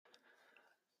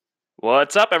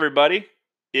What's up, everybody?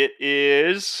 It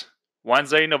is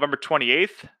Wednesday, November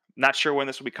 28th. Not sure when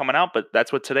this will be coming out, but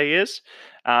that's what today is.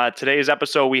 Today's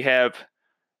episode, we have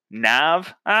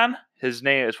Nav on. His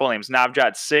full name is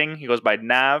Navjot Singh. He goes by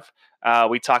Nav.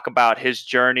 We talk about his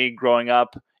journey growing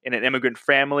up in an immigrant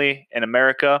family in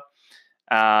America,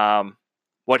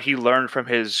 what he learned from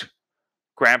his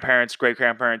grandparents,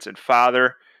 great-grandparents, and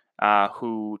father,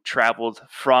 who traveled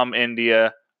from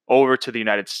India over to the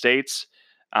United States.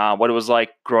 What it was like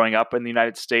growing up in the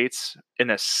United States in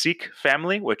a Sikh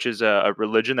family, which is a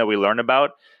religion that we learn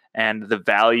about, and the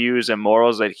values and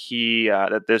morals that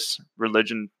that this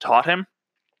religion taught him.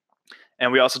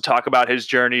 And we also talk about his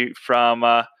journey from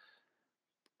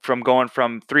going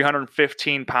from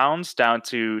 315 pounds down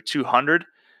to 200,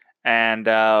 and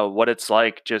what it's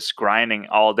like just grinding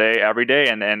all day, every day,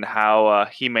 and how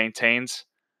he maintains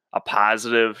a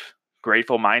positive,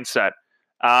 grateful mindset.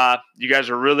 You guys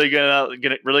are really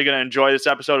gonna enjoy this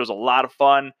episode. It was a lot of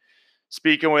fun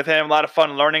speaking with him, a lot of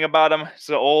fun learning about him. He's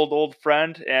an old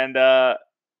friend, and man,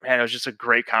 it was just a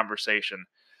great conversation.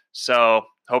 So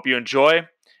hope you enjoy.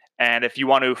 And if you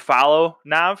want to follow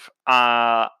Nav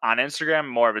on Instagram,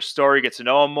 more of his story, get to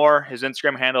know him more. His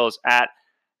Instagram handle is at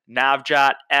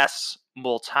Navjot S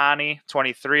Multani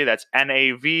 23. That's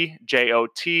NAVJOTS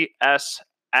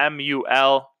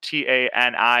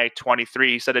MULTANI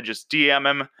 23. He said to just DM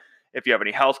him if you have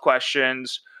any health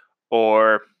questions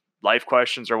or life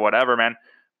questions or whatever, man.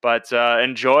 But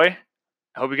enjoy.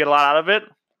 I hope you get a lot out of it.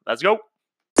 Let's go.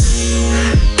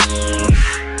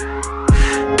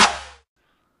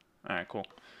 All right, cool.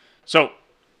 So,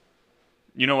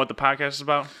 you know what the podcast is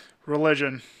about?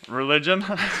 Religion.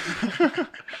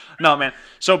 No, man.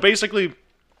 So basically,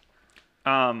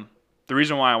 the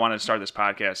reason why I wanted to start this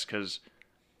podcast because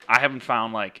I haven't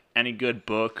found like any good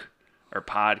book or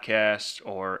podcast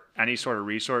or any sort of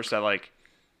resource that like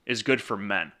is good for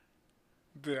men.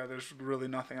 Yeah, there's really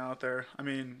nothing out there. I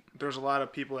mean, there's a lot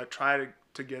of people that try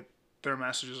to get their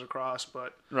messages across,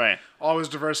 but Right. always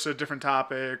diverse to a different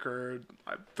topic. Or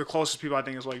the closest people I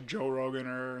think is like Joe Rogan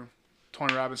or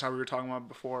Tony Robbins, how we were talking about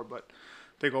before. But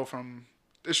they go from,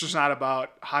 it's just not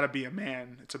about how to be a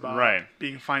man. It's about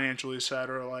being financially set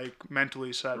or like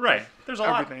mentally set. Right. There's a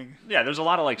everything. lot. Yeah, there's a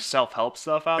lot of like self-help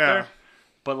stuff out there.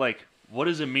 But like, what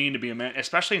does it mean to be a man?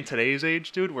 Especially in today's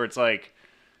age, dude, where it's like,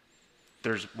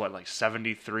 there's like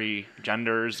 73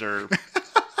 genders or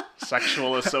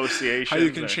sexual associations. How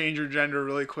you can change your gender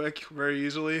really quick, very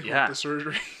easily with the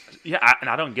surgery. Yeah, and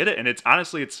I don't get it. And it's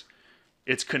honestly,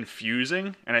 it's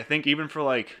confusing. And I think even for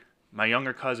like my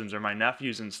younger cousins or my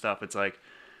nephews and stuff, it's like,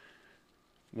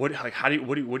 what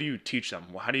do you teach them?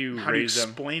 How do you raise them? How do you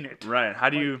explain it? Right. How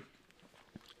do you?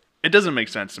 It doesn't make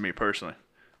sense to me personally.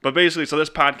 But basically, so this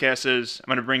podcast is, I'm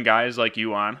going to bring guys like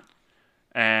you on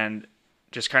and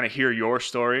just kind of hear your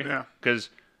story. Yeah. Because,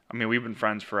 I mean, we've been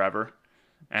friends forever.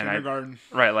 And Kindergarten.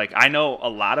 Like, I know a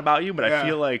lot about you, but I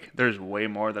feel like there's way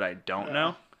more that I don't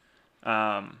know.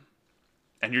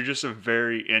 And you're just a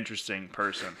very interesting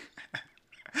person.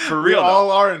 For real, we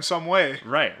all are in some way.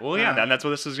 Right. Well, yeah, and that's what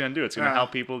this is going to do. It's going to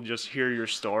help people just hear your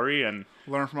story and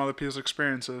learn from other people's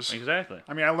experiences. Exactly.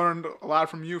 I mean, I learned a lot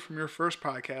from you from your first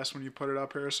podcast when you put it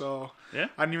up here. So yeah,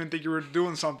 I didn't even think you were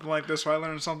doing something like this. So I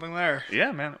learned something there.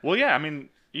 Yeah, man. Well, yeah. I mean,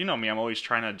 you know me. I'm always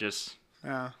trying to just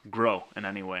grow in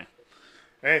any way.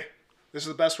 Hey, this is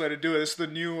the best way to do it. This is the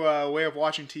new way of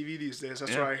watching TV these days.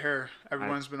 That's what I hear.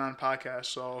 Everyone's been on podcasts,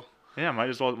 so. Yeah, might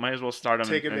as well start them.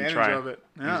 Take advantage of it.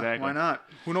 Yeah, exactly. Why not?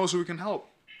 Who knows who we can help?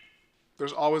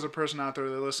 There's always a person out there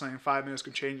that listening. 5 minutes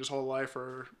can change his whole life,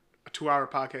 or a 2-hour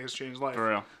podcast changed life. For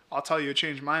real. I'll tell you, it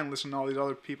changed mine. Listen to all these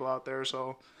other people out there.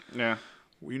 So yeah,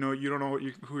 you don't know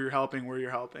who you're helping, where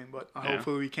you're helping, but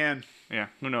hopefully we can. Yeah.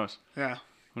 Who knows? Yeah.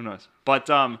 Who knows? But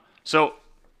so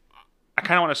I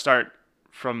kind of want to start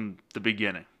from the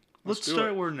beginning. Let's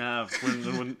start where Nav.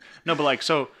 No, but like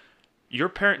so.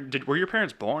 Were your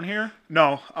parents born here?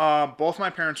 No, both my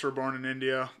parents were born in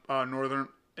India, northern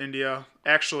India.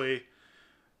 Actually,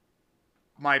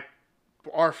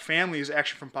 our family is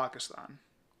actually from Pakistan.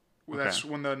 Okay. That's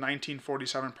when the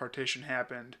 1947 partition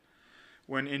happened.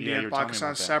 When India and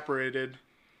Pakistan separated,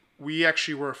 we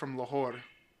actually were from Lahore,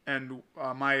 and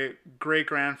my great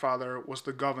grandfather was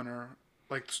the governor.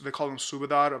 Like they called him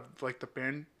Subadar of like the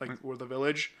Pind, like or the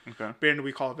village. Okay. Pind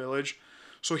we call a village.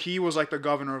 So he was like the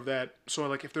governor of that. So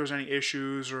like if there was any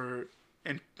issues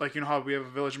and like you know how we have a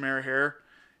village mayor here,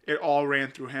 it all ran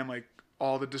through him. Like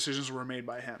all the decisions were made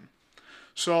by him.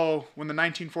 So when the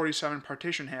 1947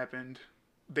 partition happened,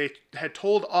 they had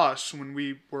told us when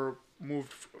we were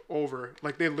moved over,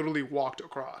 like they literally walked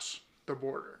across the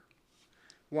border.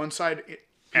 One side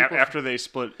after they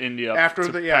split India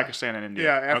Pakistan and India.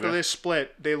 Yeah, after they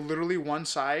split, they literally, one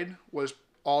side was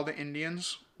all the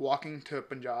Indians walking to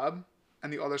Punjab,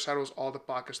 and the other side was all the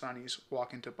Pakistanis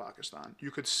walking to Pakistan.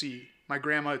 You could see. My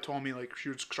grandma told me, like, she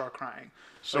would start crying.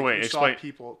 So like, wait, explain. Saw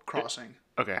people crossing.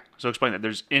 Okay, so explain that.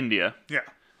 There's India. Yeah.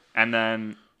 And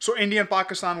then... So India and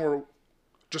Pakistan were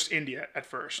just India at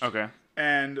first. Okay.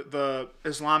 And the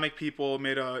Islamic people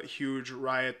made a huge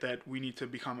riot that we need to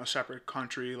become a separate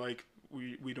country. Like,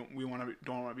 we don't want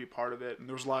to be part of it. And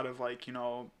there was a lot of, like, you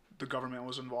know, the government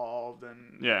was involved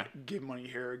and give money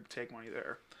here, take money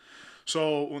there.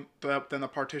 So when then the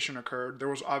partition occurred. There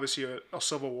was obviously a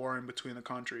civil war in between the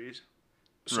countries.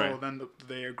 So then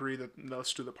they agreed that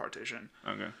let's do the partition.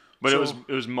 Okay, but it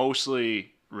was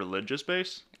mostly religious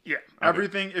based. Yeah, okay.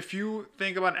 Everything. If you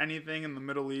think about anything in the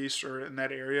Middle East or in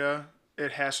that area,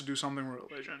 it has to do something with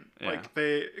religion. Yeah. Like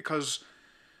because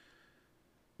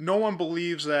no one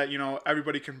believes that, you know,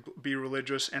 everybody can be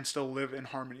religious and still live in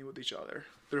harmony with each other.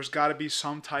 There's got to be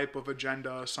some type of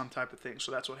agenda, some type of thing.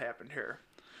 So that's what happened here.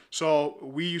 So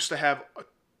we used to have a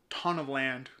ton of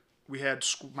land. We had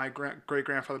my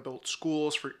great-grandfather built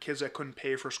schools for kids that couldn't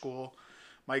pay for school.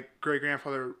 My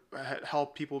great-grandfather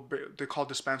helped people, they're called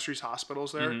dispensaries,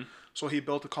 hospitals there. Mm-hmm. So he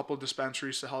built a couple of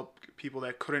dispensaries to help people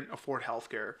that couldn't afford health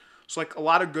care. So, like, a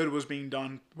lot of good was being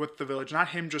done with the village. Not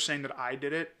him just saying that I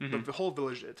did it, but the whole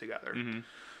village did it together. Mm-hmm.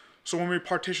 So when we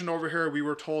partitioned over here, we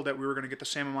were told that we were going to get the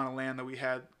same amount of land that we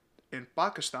had in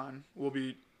Pakistan will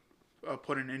be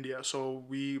put in India. So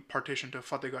we partitioned to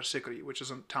Fatehgarh Sikri, which is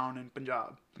a town in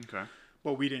Punjab. Okay.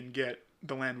 But we didn't get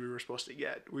the land we were supposed to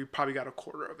get. We probably got a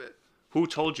quarter of it. Who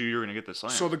told you were going to get this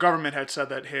land? So the government had said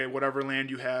that, hey, whatever land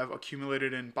you have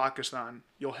accumulated in Pakistan,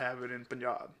 you'll have it in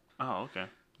Punjab. Oh, okay.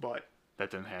 But that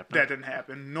didn't happen. That didn't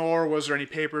happen. Nor was there any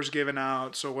papers given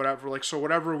out. So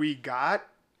whatever we got,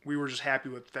 we were just happy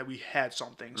with that. We had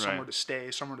something, somewhere to stay,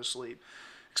 somewhere to sleep.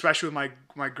 Especially with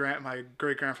my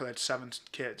great grandfather had 7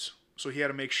 kids, so he had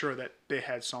to make sure that they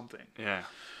had something. Yeah.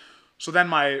 So then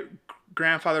my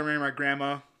grandfather married my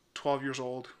grandma, 12 years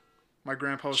old. My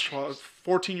grandpa was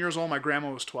 14 years old. My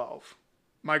grandma was 12.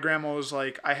 My grandma was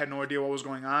like, I had no idea what was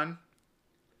going on.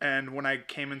 And when I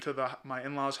came into my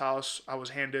in-laws' house, I was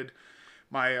handed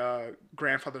my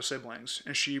grandfather's siblings,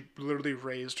 and she literally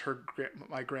raised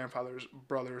my grandfather's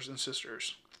brothers and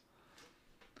sisters.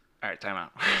 All right, time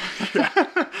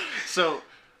out. So,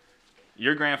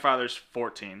 your grandfather's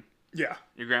 14. Yeah.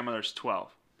 Your grandmother's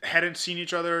 12. Didn't see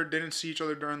each other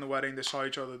during the wedding. They saw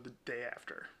each other the day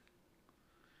after.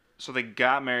 So they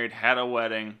got married, had a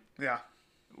wedding. Yeah.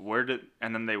 Where did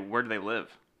they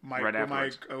live?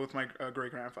 With my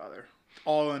great grandfather,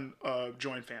 all in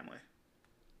joint family.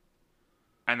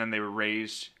 And then they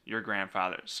raised your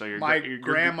grandfather. So your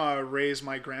grandma raised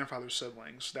my grandfather's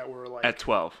siblings that were like at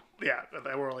 12. Yeah,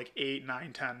 that were like 8,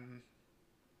 9, 10,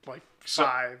 like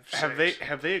 5. So 6.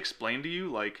 Have they explained to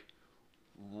you like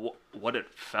what it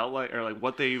felt like, or like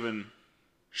what they even?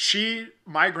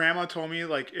 My grandma told me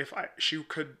like she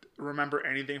could remember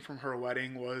anything from her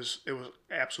wedding it was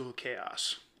absolute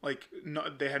chaos. Like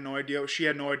they had no idea. She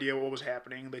had no idea what was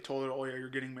happening. They told her, "Oh yeah, you're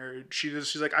getting married."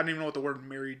 She's like, "I didn't even know what the word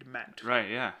married meant."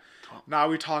 Right. Yeah. Now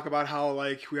we talk about how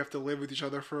like we have to live with each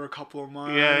other for a couple of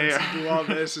months. Yeah. And do all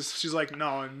this. She's like,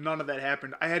 "No, none of that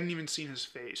happened. I hadn't even seen his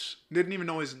face. Didn't even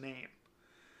know his name."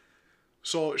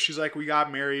 So she's like, "We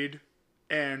got married,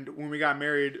 and when we got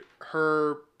married,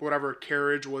 her whatever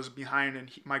carriage was behind, and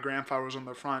my grandfather was on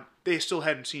the front. They still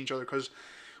hadn't seen each other because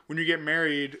when you get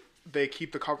married." They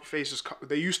keep the faces.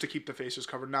 They used to keep the faces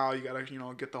covered. Now you gotta,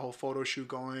 get the whole photo shoot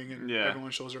going, and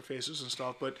everyone shows their faces and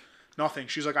stuff. But nothing.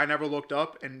 She's like, I never looked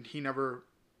up, and he never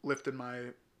lifted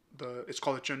it's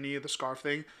called a chunni, the scarf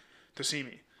thing, to see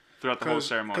me throughout the whole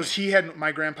ceremony. Because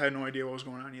my grandpa had no idea what was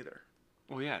going on either.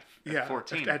 Well, at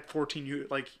 14. At 14,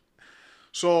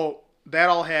 so that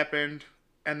all happened,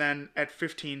 and then at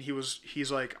 15,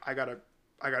 he's like, I gotta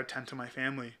tend to my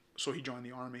family, so he joined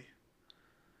the army.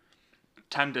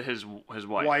 Tend to his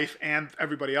wife. Wife and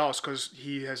everybody else, because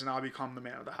he has now become the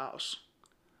man of the house.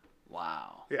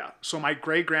 Wow. Yeah. So my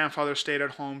great grandfather stayed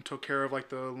at home, took care of like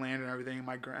the land and everything.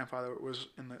 My grandfather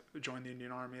joined the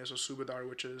Indian Army as a subadar,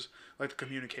 which is like the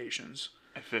communications.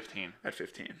 At 15. At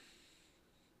 15.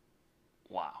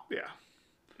 Wow. Yeah.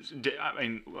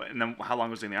 And then how long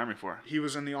was he in the army for? He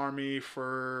was in the army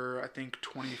for I think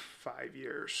 25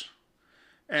 years.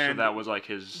 And so that was like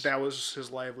his... That was his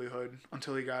livelihood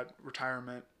until he got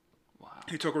retirement. Wow.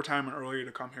 He took retirement earlier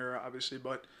to come here, obviously.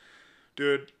 But,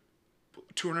 dude,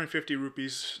 250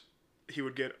 rupees he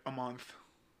would get a month.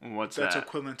 What's That's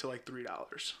equivalent to like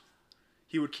 $3.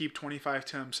 He would keep 25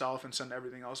 to himself and send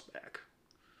everything else back.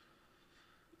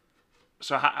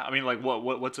 So how, I mean, like,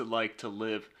 what's it like to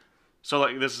live? So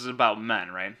like, this is about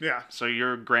men, right? Yeah. So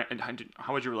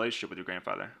how was your relationship with your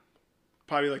grandfather?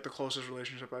 Probably like the closest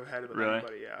relationship I've had with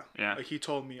anybody. Yeah. Yeah. Like he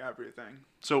told me everything.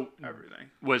 So everything.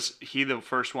 Was he the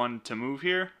first one to move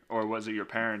here, or was it your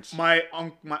parents? My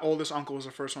oldest uncle was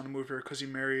the first one to move here because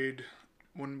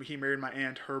when he married my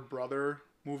aunt, her brother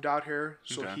moved out here,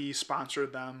 so he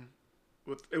sponsored them.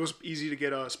 It was easy to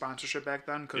get a sponsorship back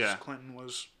then because Clinton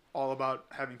was all about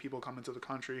having people come into the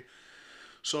country.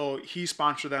 So he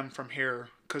sponsored them from here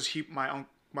because my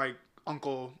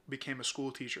uncle became a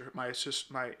school teacher. My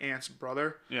aunt's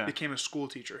brother became a school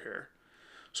teacher here.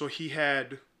 So he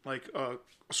had like a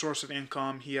source of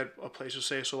income. He had a place to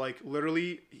stay. So like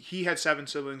literally, he had 7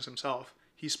 siblings himself.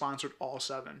 He sponsored all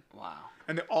 7. Wow.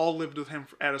 And they all lived with him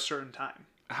at a certain time.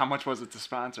 How much was it to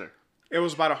sponsor? It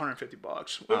was about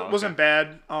 $150. It wasn't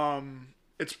bad.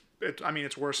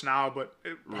 It's worse now, but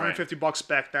 $150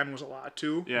 back then was a lot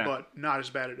too. Yeah. But not as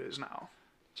bad as it is now.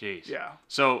 Jeez. Yeah.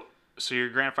 So your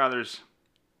grandfather's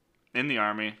in the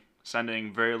Army,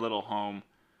 sending very little home.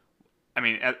 I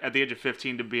mean, at the age of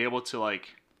 15, to be able to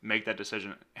like make that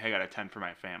decision, hey, I got to tend for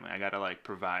my family. I got to like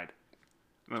provide.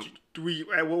 What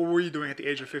were you doing at the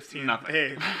age of 15? Nothing.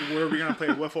 Hey, where are we gonna play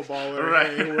wiffle ball? Or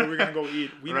hey, where are we gonna go eat?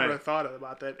 We never thought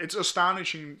about that. It's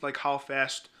astonishing, like how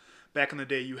fast back in the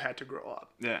day you had to grow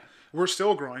up. Yeah, we're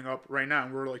still growing up right now.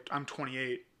 I'm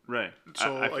 28. Right.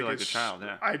 So I feel like a child.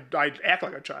 Yeah. I act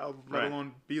like a child, let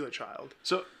alone be a child.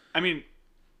 So I mean,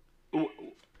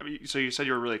 so you said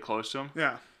you were really close to him.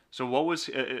 Yeah. So what was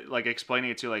like explaining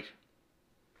it to like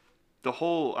the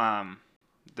whole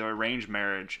the arranged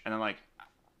marriage, and then like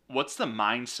what's the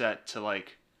mindset to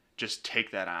like just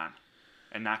take that on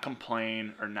and not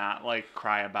complain or not like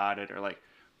cry about it, or like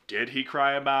did he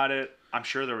cry about it? I'm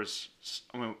sure there was.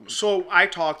 So I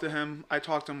talked to him a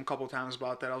couple of times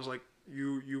about that. I was like,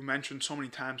 you mentioned so many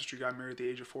times that you got married at the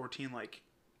age of 14. Like,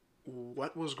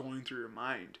 what was going through your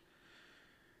mind?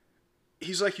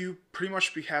 He's like, you pretty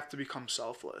much have to become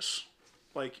selfless.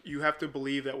 Like, you have to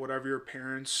believe that whatever your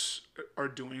parents are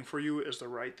doing for you is the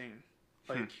right thing.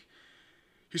 Like,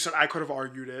 he said, I could have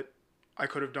argued it. I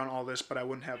could have done all this, but I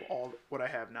wouldn't have all what I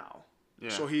have now. Yeah.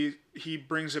 So he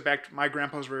brings it back. My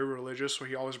grandpa's very religious, so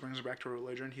he always brings it back to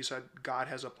religion. He said, God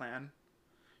has a plan.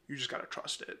 You just got to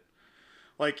trust it.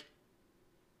 Like,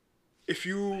 if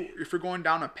you're going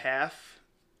down a path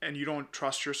and you don't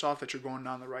trust yourself that you're going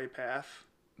down the right path,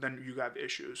 then you got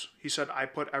issues. He said, I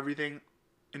put everything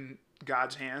in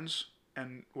God's hands,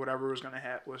 and whatever was going to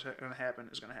happen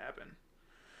is going to happen.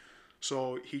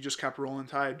 So he just kept rolling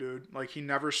tide, dude. Like, he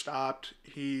never stopped.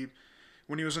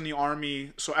 When he was in the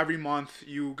Army, so every month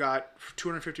you got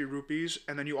 250 rupees,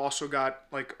 and then you also got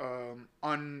like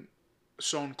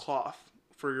unsewn cloth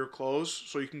for your clothes,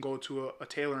 so you can go to a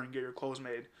tailor and get your clothes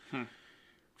made.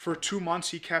 For 2 months,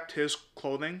 he kept his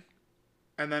clothing.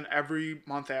 And then every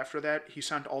month after that, he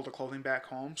sent all the clothing back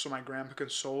home so my grandpa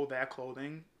could sew that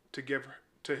clothing to give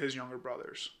to his younger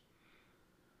brothers.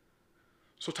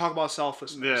 So talk about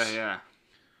selflessness. Yeah.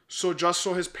 So just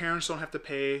so his parents don't have to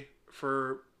pay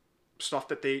for stuff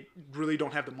that they really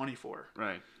don't have the money for.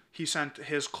 Right. He sent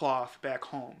his cloth back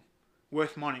home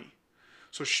with money.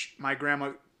 So my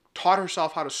grandma taught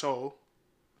herself how to sew.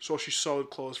 So she sewed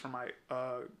clothes for my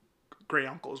great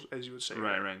uncles, as you would say.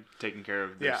 Right. Taking care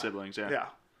of their siblings. Yeah.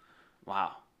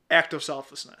 Wow. Act of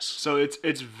selflessness. So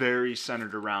it's very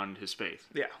centered around his faith.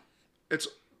 Yeah. It's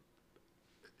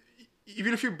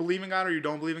even if you believe in God or you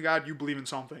don't believe in God, you believe in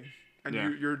something. And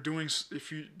you're doing,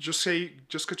 if you just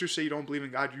because you say you don't believe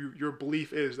in God, your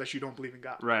belief is that you don't believe in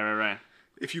God. Right.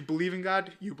 If you believe in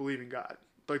God, you believe in God.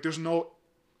 Like there's no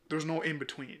in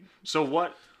between. So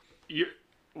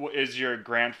is your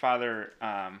grandfather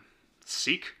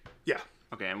Sikh? Yeah.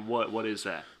 Okay, and what is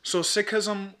that? So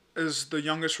Sikhism is the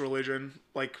youngest religion,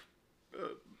 like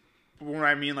what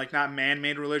I mean, like not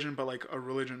man-made religion, but like a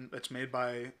religion that's made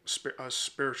by a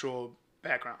spiritual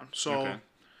background. So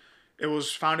it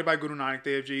was founded by Guru Nanak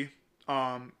Dev Ji.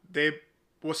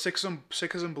 What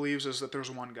Sikhism believes is that there's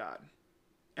one God,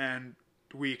 and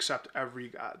we accept every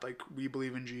God. Like we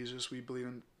believe in Jesus, we believe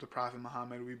in the Prophet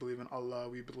Muhammad, we believe in Allah,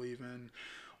 we believe in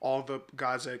all the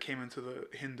gods that came into the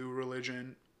Hindu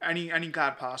religion. Any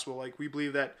God possible. Like we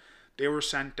believe that they were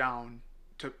sent down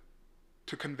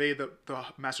to convey the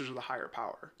message of the higher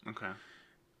power. Okay.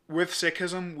 With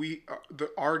Sikhism,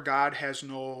 our God has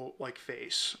no like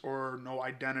face or no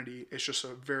identity. It's just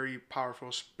a very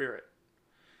powerful spirit.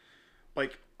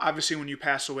 Like obviously, when you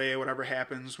pass away, whatever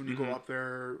happens when you go up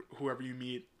there, whoever you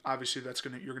meet, obviously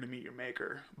you're gonna meet your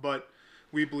maker. But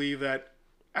we believe that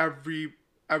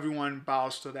everyone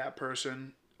bows to that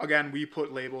person. again, we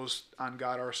put labels on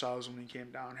God ourselves when we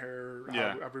came down here.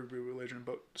 Yeah. Every religion,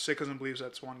 but Sikhism believes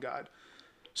that's one God.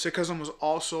 Sikhism was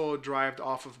also derived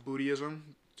off of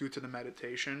Buddhism due to the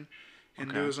meditation,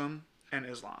 Hinduism, and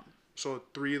Islam. So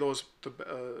three of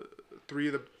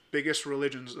the biggest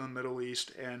religions in the Middle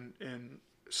East and in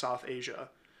South Asia,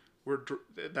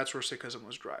 that's where Sikhism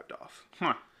was derived off.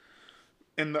 Huh.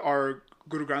 In our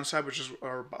Guru Granth Sahib, which is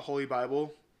our Holy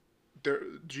Bible,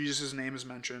 Jesus' name is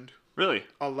mentioned. Really?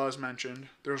 Allah is mentioned.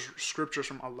 There's scriptures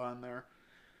from Allah in there.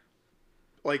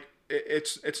 Like,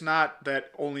 it's not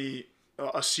that only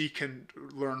a Sikh can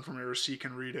learn from it or a Sikh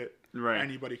can read it. Right.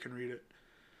 Anybody can read it.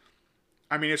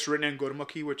 I mean, it's written in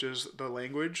Gurmukhi, which is the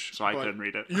language. So I couldn't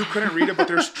read it. You couldn't read it, but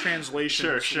there's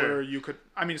translations Sure. where you could.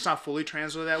 I mean, it's not fully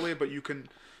translated that way, but you can,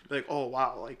 like, oh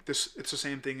wow, like this. It's the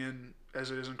same thing as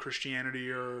it is in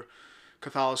Christianity or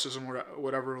Catholicism or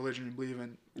whatever religion you believe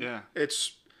in. Yeah.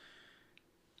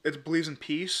 It believes in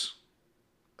peace,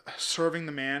 serving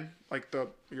the man, like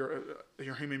your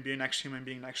human being next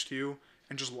to you,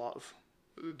 and just love.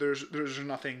 There's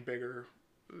nothing bigger.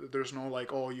 There's no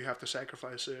like, oh, you have to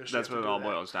sacrifice this. That's what it all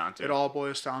boils down to. It all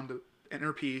boils down to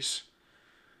inner peace,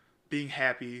 being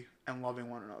happy, and loving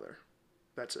one another.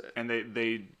 That's it. And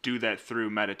they do that through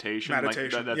meditation.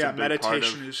 Meditation. Like, that's yeah, a big meditation part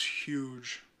of... is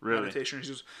huge. Really? Meditation is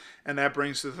huge. And that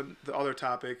brings to the other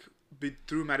topic.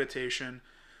 Through meditation,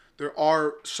 there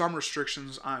are some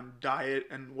restrictions on diet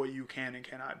and what you can and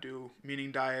cannot do.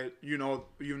 Meaning diet, you've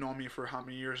known me for how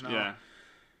many years now? Yeah.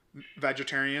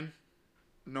 Vegetarian,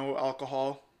 no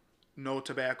alcohol, no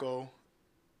tobacco.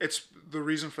 It's the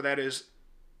reason for that is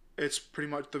it's pretty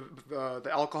much the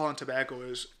alcohol and tobacco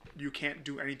is you can't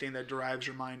do anything that derives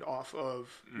your mind off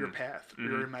of your path,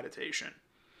 your meditation.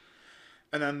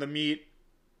 And then the meat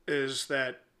is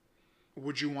that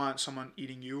would you want someone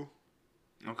eating you?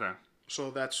 Okay.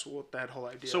 So that's what that whole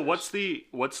idea So is. what's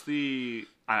the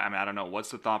I don't know,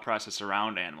 what's the thought process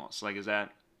around animals? Like,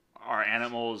 are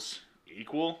animals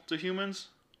equal to humans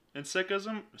in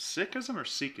Sikhism? Sikhism or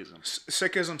Sikhism?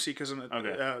 Sikhism.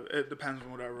 Okay. It depends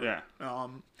on whatever. Yeah.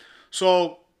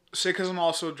 So Sikhism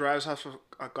also drives off of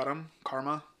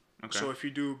karma. Okay. So if you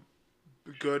do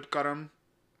good karma,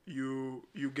 you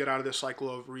get out of this cycle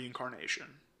of reincarnation.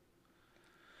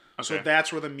 Okay. So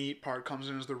that's where the meat part comes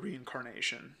in, is the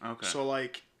reincarnation. Okay. So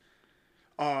like,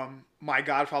 my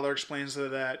godfather explains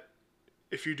that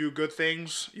if you do good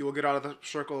things, you will get out of the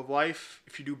circle of life.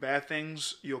 If you do bad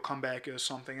things, you'll come back as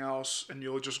something else, and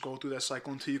you'll just go through that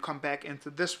cycle until you come back into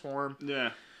this form.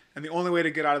 Yeah. And the only way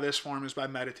to get out of this form is by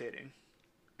meditating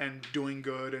and doing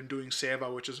good and doing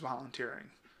seva, which is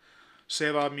volunteering.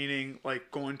 Seva meaning like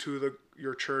going to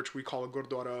your church, we call it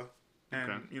gurdwara,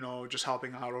 and just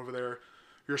helping out over there.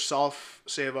 Yourself,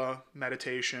 seva,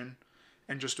 meditation,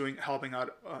 and just helping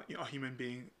out a human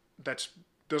being that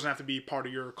doesn't have to be part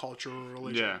of your culture or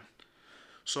religion. Yeah.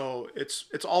 So it's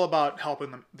all about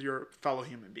helping your fellow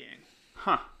human being.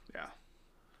 Huh. Yeah.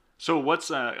 So what's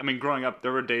growing up,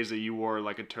 there were days that you wore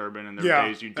like a turban, and there were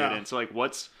days you didn't. Yeah. So like,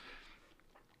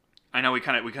 I know we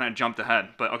kind of jumped ahead,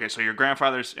 but okay. So your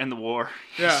grandfather's in the war.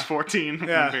 Yeah. He's 14 and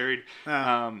married.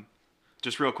 Yeah.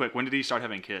 Just real quick, when did he start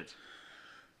having kids?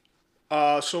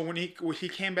 So when he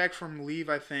came back from leave,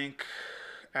 I think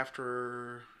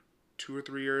after 2 or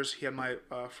 3 years, he had my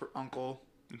uncle.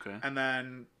 Okay. And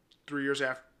then 2 years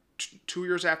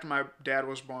after my dad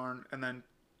was born, and then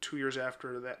 2 years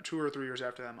after that, 2 or 3 years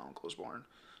after that, my uncle was born.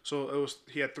 So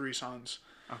he had 3 sons.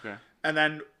 Okay. And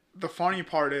then the funny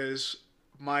part is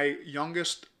my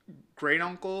youngest great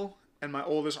uncle and my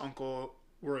oldest uncle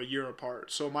were a year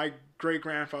apart. So my great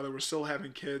grandfather was still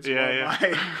having kids while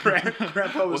my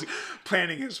grandpa was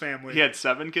planning his family. He had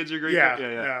 7 kids, your great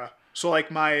yeah. So like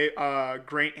my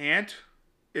great aunt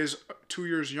is 2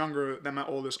 years younger than my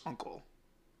oldest uncle.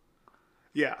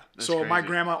 Yeah. That's so crazy. My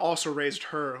grandma also raised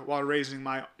her while raising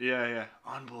my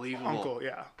unbelievable uncle.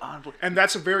 Yeah. And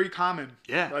that's a very common.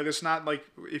 Yeah. Like it's not like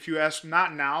if you ask,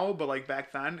 not now, but like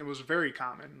back then, it was very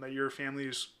common that your family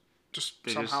is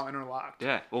somehow interlocked.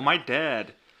 Yeah. Well, my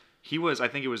dad, I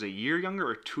think it was a year younger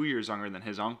or 2 years younger than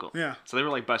his uncle. Yeah. So they were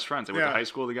like best friends. They went to high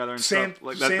school together and stuff.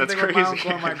 Like same that's thing crazy. With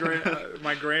my uncle and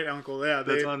my great uncle. Yeah.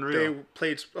 That's unreal. They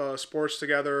played sports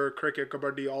together, cricket,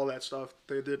 kabaddi, all that stuff.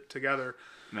 They did together,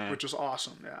 which was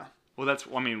awesome. Yeah. Well,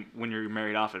 when you're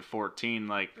married off at 14,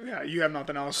 like... Yeah, you have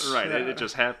nothing else. Right, yeah. it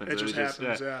just happens. It just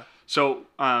happens, yeah. So,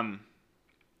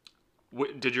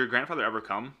 did your grandfather ever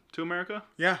come to America?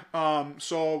 Yeah.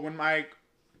 So when my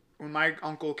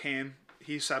uncle came,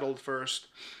 he settled first,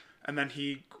 and then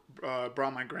he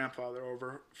brought my grandfather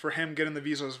over. For him, getting the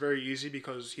visa was very easy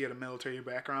because he had a military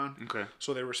background. Okay.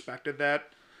 So they respected that.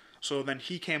 So then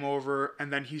he came over,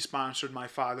 and then he sponsored my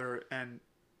father and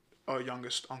a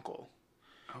youngest uncle.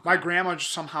 Okay. My grandma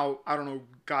just somehow, I don't know,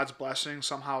 God's blessing,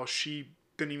 somehow she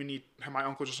didn't even need, my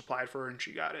uncle just applied for her and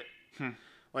she got it.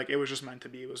 Like, it was just meant to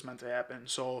be. It was meant to happen.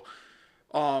 So,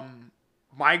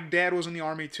 my dad was in the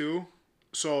Army too.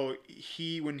 So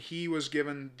when he was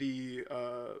given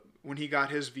when he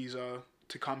got his visa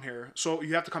to come here, so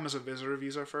you have to come as a visitor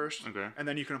visa first. Okay. And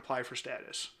then you can apply for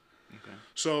status. Okay.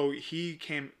 So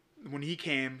when he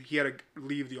came, he had to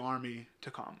leave the Army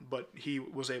to come, but he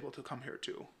was able to come here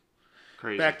too.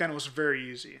 Crazy. Back then it was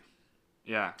very easy.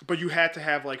 Yeah. But you had to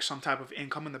have like some type of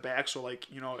income in the back, so like,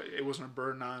 it wasn't a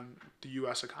burden on the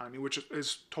U.S. economy, which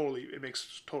is it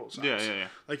makes total sense. Yeah.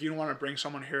 Like, you don't want to bring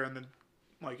someone here and then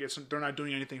like they're not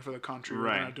doing anything for the country, or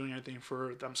they're not doing anything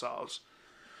for themselves.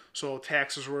 So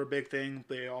taxes were a big thing.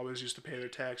 They always used to pay their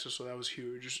taxes, so that was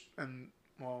huge. And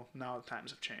well, now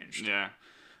times have changed. Yeah.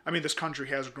 I mean, this country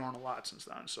has grown a lot since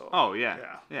then. So. Oh yeah.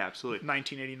 Yeah, absolutely.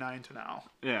 1989 to now.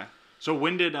 Yeah. So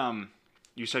when did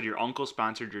you said your uncle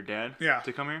sponsored your dad? Yeah.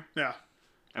 To come here? Yeah.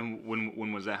 And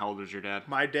when was that? How old was your dad?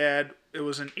 My dad, it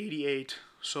was in '88,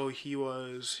 so he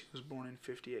was born in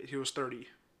 '58. He was 30.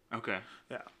 Okay.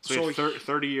 Yeah. So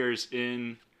 30 years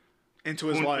into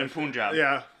his life. In Punjab.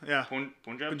 Yeah. Punjab?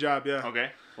 Punjab, yeah. Okay.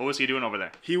 What was he doing over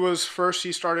there? He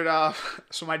started off,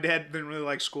 so my dad didn't really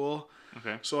like school.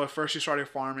 Okay. So at first he started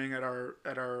farming at our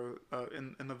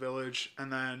in the village,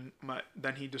 and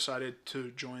then he decided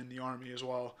to join the Army as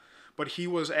well. But he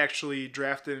was actually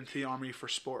drafted into the Army for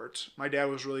sports. My dad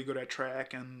was really good at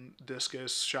track and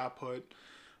discus, shot put.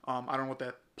 I don't know what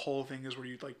that pole thing is where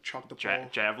you like chuck the pole.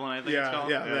 Javelin, I think it's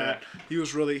called. Yeah, that. He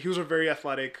was a very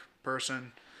athletic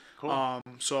person. Cool.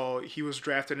 So he was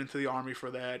drafted into the Army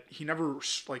for that. He never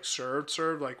like served,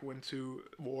 like went to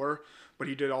war, but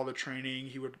he did all the training.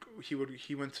 He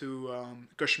went to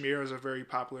Kashmir, is a very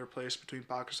popular place between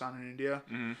Pakistan and India.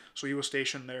 Mm-hmm. So he was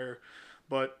stationed there.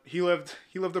 But he lived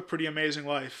a pretty amazing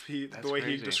life. The way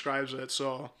crazy. he describes it.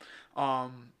 So,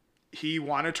 he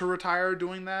wanted to retire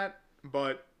doing that,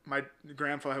 but my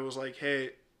grandfather was like, "Hey,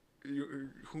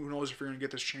 who knows if you're gonna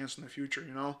get this chance in the future?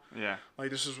 Yeah. Like,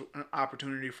 this is an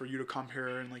opportunity for you to come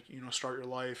here and like start your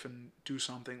life and do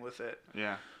something with it."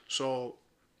 Yeah. So,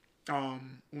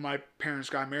 when my parents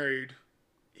got married,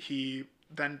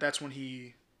 that's when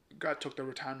he took the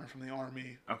retirement from the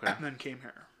Army. Okay. And then came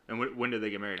here. And when did they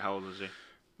get married? How old was he?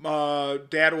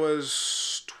 Dad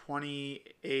was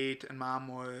 28 and mom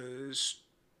was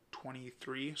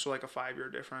 23, so like a 5-year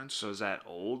difference. So is that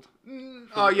old?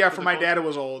 For my dad it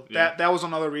was old. Yeah. That was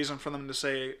another reason for them to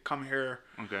say, come here.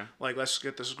 Okay. Like, let's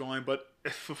get this going. But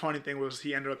the funny thing was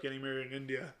he ended up getting married in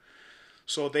India.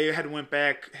 So they had went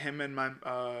back, him and my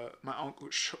uncle,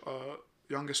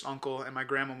 youngest uncle, and my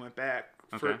grandma went back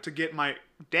to get my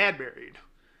dad married.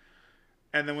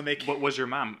 And then when they came... What was your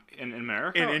mom? In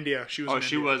America? In India. She was in India.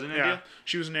 She was in India? Yeah.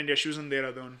 She was in India. She was in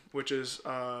Dehradun, which is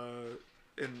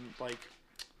in, like,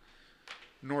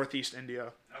 northeast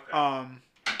India. Okay.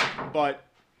 But...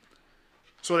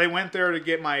 So they went there to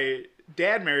get my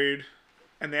dad married,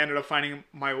 and they ended up finding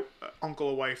my uncle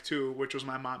a wife, too, which was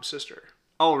my mom's sister.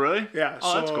 Oh, really? Yeah.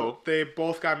 Oh, that's cool. They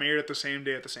both got married at the same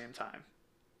day at the same time.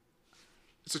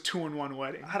 It's a 2-in-1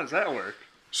 wedding. How does that work?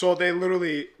 So they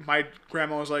literally, my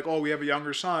grandma was like, "Oh, we have a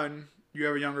younger son. You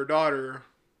have a younger daughter.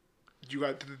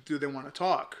 Do they want to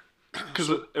talk?" Because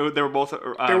they were both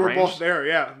they were both there.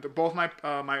 Yeah, both my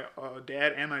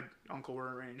dad and my uncle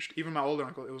were arranged. Even my older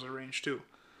uncle, it was arranged too.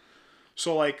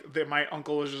 So like, my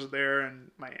uncle was just there,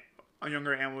 and my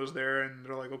younger aunt was there, and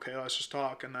they're like, "Okay, let's just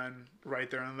talk." And then right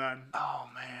there and then, oh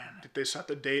man, they set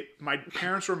the date. My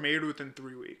parents were married within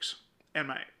 3 weeks, and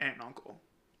my aunt and uncle.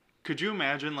 Could you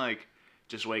imagine like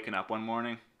just waking up one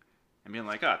morning and being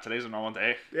like, today's a normal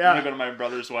day. Yeah. I'm going to go to my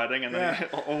brother's wedding and then,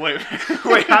 wait,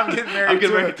 I'm getting married I'm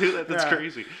getting married too. That's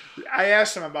crazy. I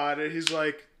asked him about it. He's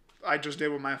like, I just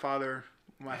did what my father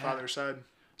said.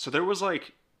 So there was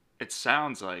like, it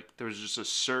sounds like there was just a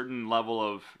certain level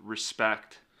of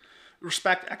respect.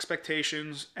 Respect,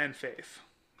 expectations, and faith.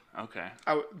 Okay.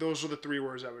 Those are the 3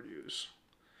 words I would use.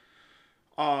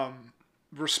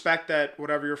 Respect that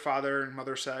whatever your father and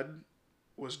mother said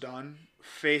was done.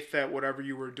 Faith that whatever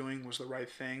you were doing was the right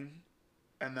thing,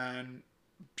 and then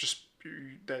just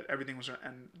that everything was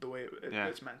and the way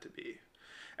it's meant to be.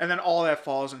 And then all that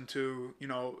falls into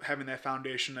having that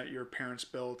foundation that your parents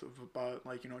built about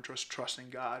just trusting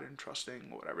God and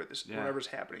trusting whatever's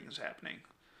happening is happening.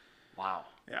 Wow.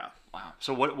 Yeah. Wow.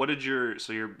 So what did your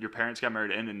parents got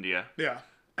married in India? Yeah.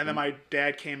 And then my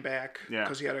dad came back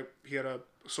because Yeah. he had a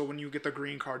so when you get the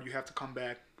green card you have to come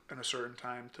back at a certain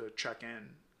time to check in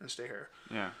and stay here.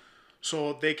 Yeah.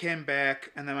 So they came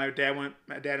back, and then my dad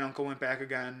and uncle went back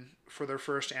again for their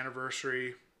first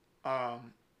anniversary,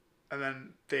 and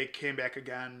then they came back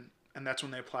again, and that's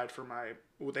when they applied for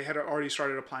they had already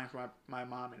started applying for my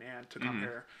mom and aunt to come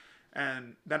here,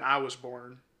 and then I was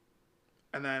born,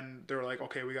 and then they were like,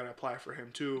 okay, we got to apply for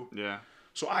him too. Yeah.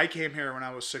 So I came here when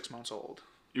I was 6 months old.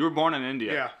 You were born in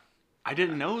India? Yeah. I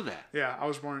didn't know that. Yeah, I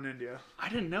was born in India. I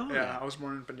didn't know that. Yeah, I was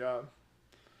born in Punjab.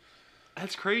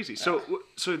 That's crazy. So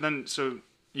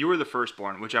you were the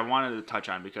firstborn, which I wanted to touch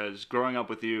on because growing up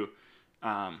with you,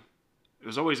 it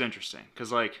was always interesting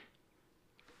because like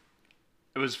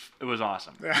it was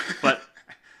awesome. Yeah. But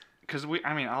because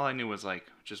all I knew was like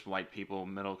just white people,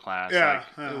 middle class. Yeah.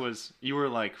 Like, it was you were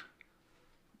like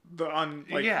the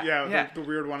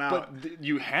weird one out. But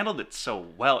you handled it so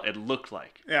well. It looked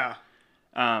like. Yeah.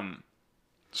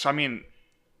 So I mean,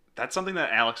 that's something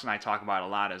that Alex and I talk about a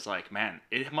lot. Is like, man,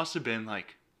 it must have been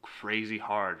like crazy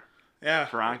hard. Yeah.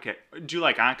 For Ankit, do you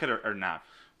like Ankit or Nav?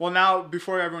 Well, now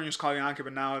before everyone used to call me Ankit,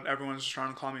 but now everyone's just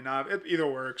trying to call me Nav. It either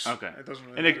works. Okay. It doesn't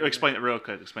really. And explain it real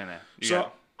quick. Explain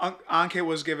that. Ankit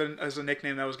was given as a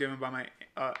nickname that was given by my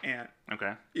aunt.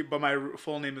 Okay. But my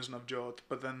full name is Navjot.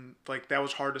 But then, like, that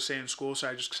was hard to say in school, so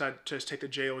I just decided to take the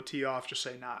J-O-T off, just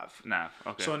say Nav. Nav,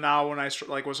 okay. So now when I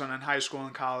was in high school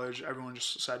and college, everyone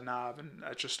just said Nav, and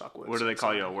that just stuck with. What do they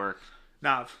call you at work?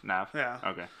 Nav. Nav? Yeah.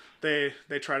 Okay.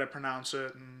 They try to pronounce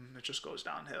it, and it just goes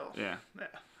downhill. Yeah. Yeah.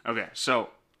 Okay,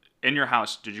 so in your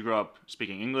house, did you grow up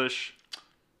speaking English,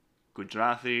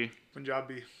 Gujarati,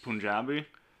 Punjabi?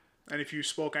 And if you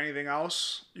spoke anything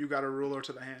else, you got a ruler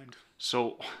to the hand.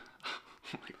 So, oh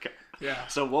my God. Yeah.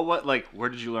 So where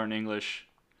did you learn English?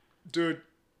 Dude,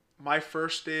 my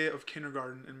first day of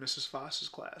kindergarten in Mrs. Foss's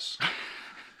class,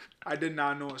 I did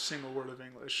not know a single word of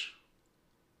English.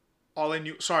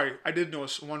 I did know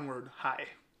one word, hi.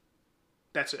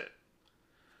 That's it.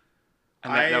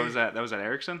 And that was at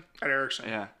Erickson? At Erickson.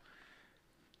 Yeah.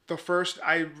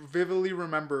 I vividly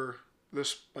remember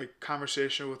this like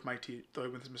conversation with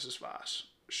with Mrs. Voss.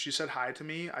 She said hi to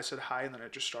me. I said hi, and then I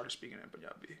just started speaking in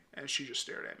Punjabi, and she just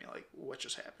stared at me like, "What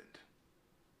just happened?"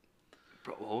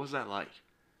 Bro, what was that like?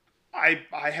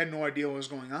 I had no idea what was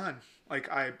going on. Like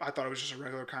I thought it was just a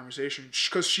regular conversation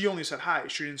because she only said hi.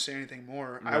 She didn't say anything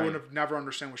more. Right. I would have never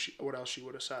understand what else she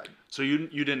would have said. So you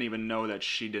didn't even know that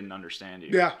she didn't understand you.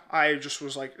 Yeah, I just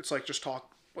was like, it's like just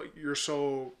talk. Like you're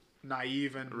so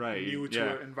naive and new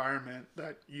to an environment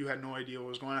that you had no idea what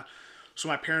was going on. So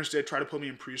my parents did try to put me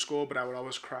in preschool, but I would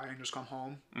always cry and just come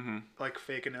home, like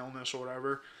fake an illness or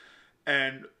whatever.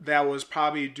 And that was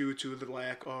probably due to the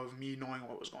lack of me knowing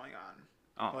what was going on.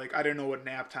 Oh. Like I didn't know what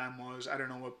nap time was. I didn't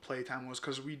know what playtime was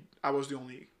because I was the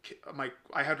only kid.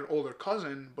 I had an older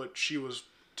cousin, but she was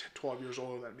 12 years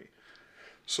older than me.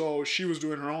 So she was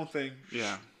doing her own thing.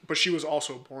 Yeah. But she was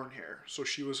also born here, so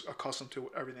she was accustomed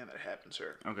to everything that happens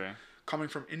here. Okay. Coming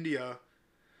from India,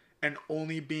 and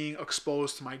only being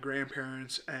exposed to my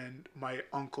grandparents and my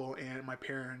uncle and my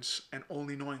parents, and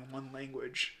only knowing one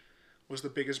language, was the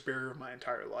biggest barrier of my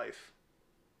entire life.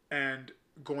 And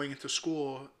going into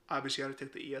school, obviously I had to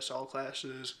take the ESL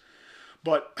classes,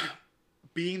 but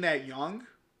being that young,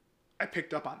 I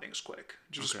picked up on things quick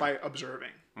just by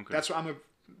observing. Okay.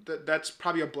 That's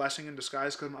probably a blessing in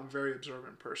disguise because I'm a very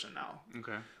observant person now.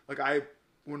 Okay. Like I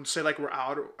wouldn't say like we're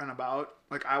out and about.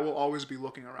 Like I will always be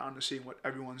looking around to see what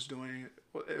everyone's doing,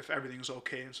 if everything's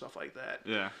okay and stuff like that.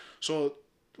 Yeah. So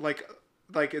like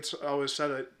it's always said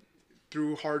that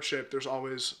through hardship there's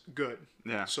always good.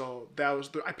 Yeah. So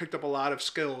I picked up a lot of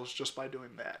skills just by doing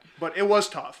that. But it was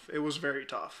tough. It was very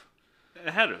tough.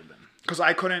 It had to have been. Because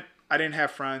I didn't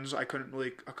have friends. I couldn't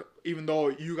really, even though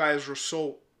you guys were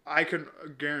so. I can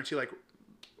guarantee, like,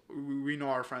 we know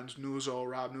our friends, Nuzo,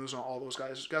 Rob Nuzo, all those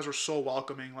guys. You guys were so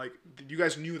welcoming. Like, you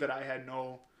guys knew that I had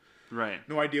no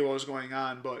idea what was going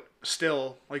on, but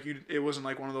still, like, it wasn't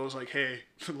like one of those, like, hey,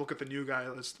 look at the new guy,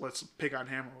 let's pick on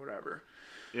him or whatever.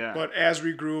 Yeah. But as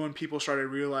we grew and people started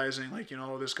realizing, like,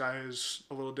 this guy is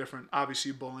a little different.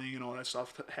 Obviously, bullying and all that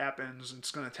stuff happens, and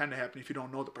it's going to tend to happen if you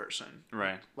don't know the person.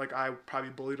 Right. Like, I probably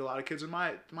bullied a lot of kids in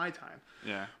my time.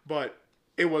 Yeah. But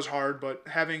it was hard, but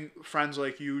having friends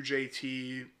like you,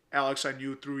 JT, Alex, I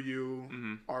knew through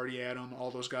you, Artie, Adam,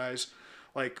 all those guys,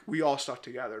 like, we all stuck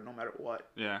together no matter what.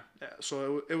 Yeah.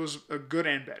 So it was a good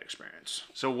and bad experience.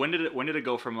 So when did it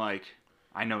go from, like,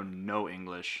 I know no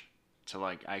English to,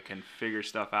 like, I can figure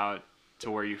stuff out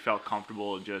to where you felt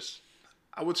comfortable just...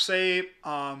 I would say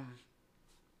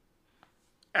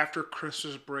after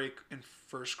Christmas break in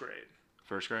first grade.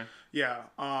 First grade? Yeah.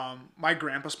 My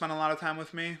grandpa spent a lot of time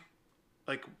with me.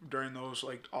 like during those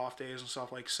like off days and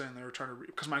stuff, like sitting there trying to read,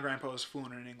 because my grandpa was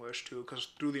fluent in English too, because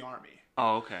through the army.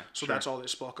 Oh, okay. So that's all they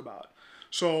spoke about.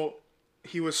 So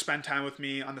he would spend time with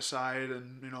me on the side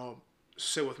and,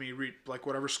 sit with me, read like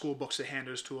whatever school books they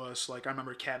handed to us. Like I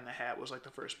remember Cat in the Hat was like the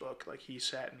first book. Like he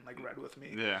sat and like read with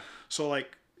me. Yeah. So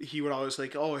like he would always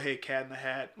like, oh, hey, Cat in the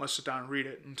Hat, let's sit down and read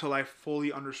it. Until I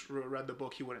fully read the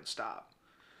book, he wouldn't stop.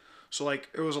 So like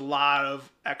it was a lot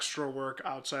of extra work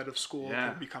outside of school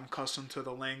to become accustomed to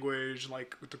the language.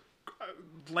 Like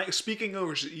speaking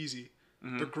English is easy.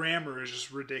 Mm-hmm. The grammar is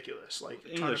just ridiculous. Like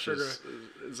English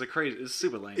is a crazy, it's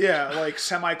stupid language. Yeah, like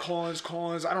semicolons,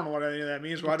 colons. I don't know what any of that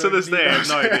means. To this day, I have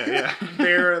no idea. Yeah,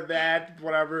 there, that,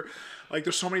 whatever. Like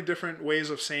there's so many different ways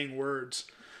of saying words.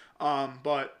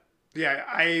 But yeah,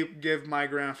 I give my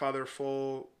grandfather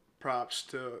full props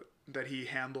to that he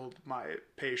handled my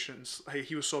patience.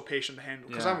 He was so patient to handle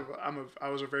because I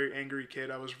was a very angry kid.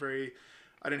 I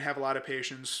didn't have a lot of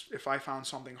patience. If I found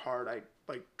something hard, I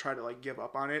like try to like give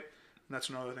up on it. And that's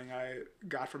another thing I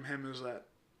got from him is that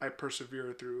I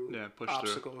persevere through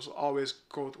obstacles. Through. Always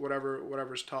go with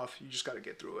whatever's tough. You just got to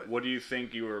get through it. What do you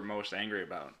think you were most angry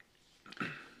about?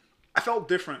 I felt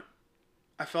different.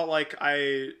 I felt like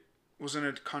I was in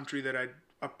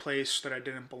a place that I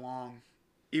didn't belong.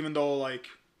 Even though like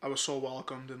I was so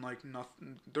welcomed and like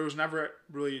nothing, there was never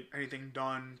really anything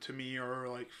done to me or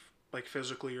like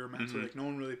physically or mentally. Mm-hmm. Like no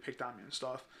one really picked on me and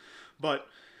stuff. But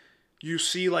you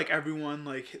see like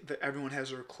everyone everyone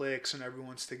has their cliques and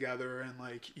everyone's together and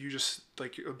like you just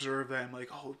like observe them like,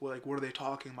 oh, like what are they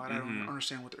talking about? Mm-hmm. I don't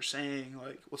understand what they're saying.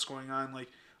 Like what's going on? Like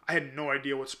I had no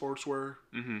idea what sports were.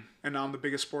 Mm-hmm. And now I'm the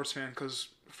biggest sports fan because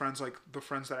the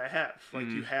friends that I have, like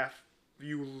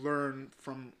you learn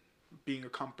from being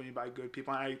accompanied by good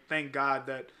people. And I thank God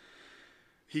that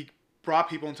he brought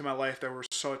people into my life that were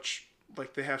such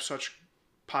like they have such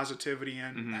positivity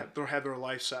and have their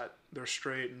life set. They're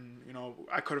straight and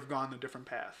I could have gone a different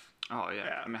path. Oh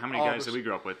yeah. I mean, how many guys did we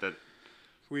grow up with that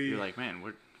you're like, man,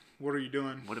 what are you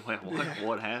doing? What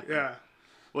happened? Yeah.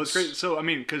 Well, it's great. So I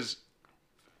mean, because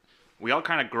we all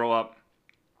kind of grow up.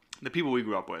 The people we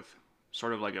grew up with,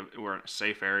 sort of like we're in a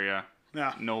safe area.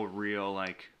 Yeah. No real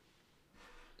like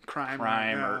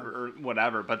crime or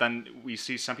whatever. But then we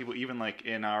see some people, even like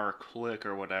in our clique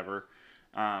or whatever,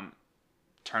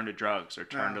 turn to drugs or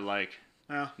turn to like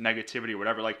negativity or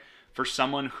whatever. Like for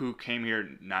someone who came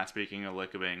here not speaking a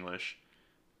lick of English,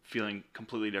 feeling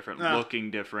completely different,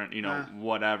 looking different,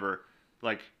 whatever,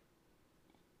 like.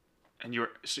 And you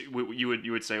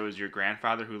would say it was your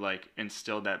grandfather who like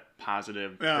instilled that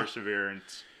positive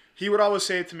perseverance. He would always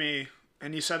say it to me,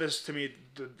 and he said this to me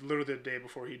literally the day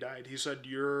before he died. He said,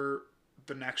 "You're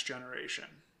the next generation.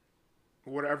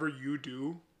 Whatever you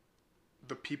do,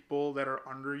 the people that are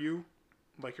under you,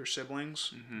 like your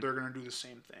siblings, they're gonna do the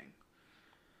same thing.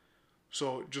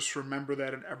 So just remember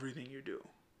that in everything you do."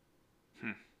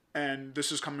 And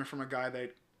this is coming from a guy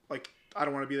that like. I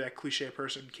don't want to be that cliche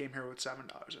person, came here with $7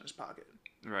 in his pocket.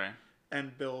 Right.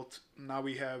 And built, now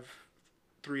we have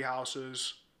 3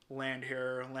 houses, land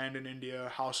here, land in India,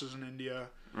 houses in India.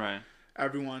 Right.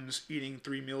 Everyone's eating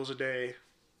 3 meals a day.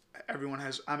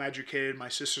 I'm educated, my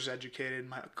sister's educated,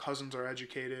 my cousins are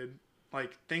educated.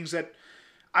 Like things that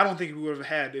I don't think we would have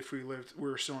had if we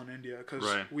were still in India. Because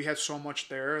we had so much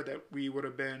there that we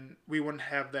wouldn't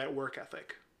have that work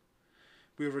ethic.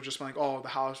 We were just like, oh,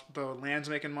 the land's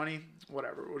making money,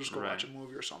 whatever. We'll just go watch a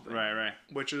movie or something. Right.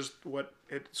 Which is what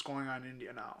it's going on in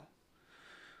India now.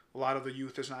 A lot of the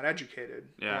youth is not educated.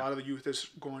 Yeah. A lot of the youth is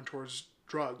going towards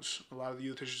drugs. A lot of the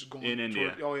youth is just going in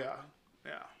India. Oh yeah.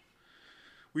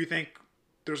 We think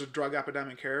there's a drug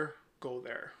epidemic here. Go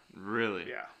there. Really?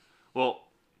 Yeah. Well,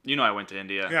 I went to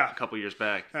India a couple years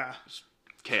back. Yeah.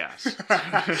 Chaos.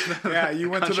 Yeah,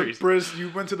 you went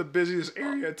to the busiest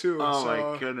area too. Oh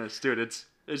my goodness, dude, it's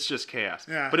just chaos.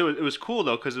 Yeah. But it was cool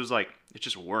though because it was like it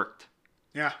just worked.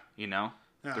 Yeah. Yeah.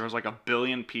 There was like 1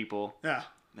 billion people. Yeah.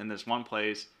 In this one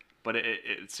place, but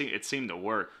it seemed to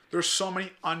work. There's so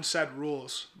many unsaid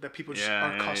rules that people just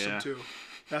are accustomed to.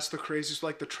 That's the craziest.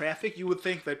 Like the traffic, you would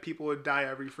think that people would die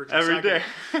every second. Day.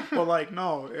 But like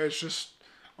no, it's just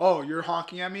you're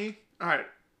honking at me. All right.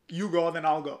 You go, then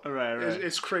I'll go. Right.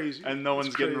 It's crazy. And no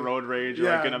one's getting road rage or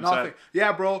like getting upset. Nothing.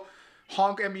 Yeah, bro.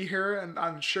 Honk at me here and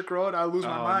on Schick Road, I lose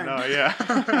my mind. No, yeah.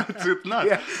 It's nuts.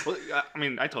 Yeah. Well, I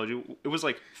mean, I told you, it was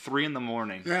like 3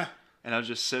 a.m. Yeah. And I was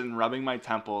just sitting, rubbing my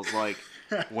temples like,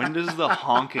 when does the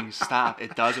honking stop?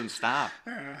 It doesn't stop.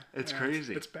 Yeah. It's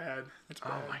crazy. It's bad. It's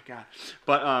bad. Oh, my God.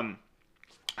 But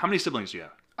how many siblings do you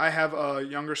have? I have a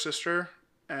younger sister,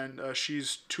 and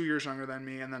she's 2 years younger than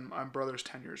me, and then my brother's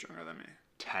 10 years younger than me.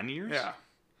 10 years? Yeah.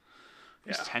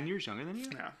 He's 10 years younger than you?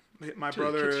 Yeah. My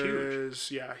brother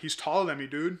is he's taller than me,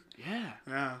 dude. Yeah.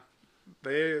 Yeah.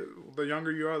 The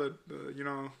younger you are,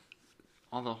 the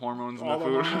all the hormones, all the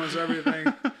food. hormones,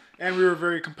 everything. And we were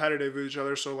very competitive with each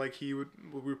other. So like we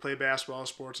would play basketball,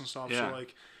 sports and stuff. Yeah. So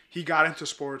like he got into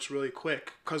sports really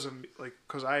quick because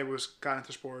I got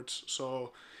into sports.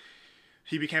 So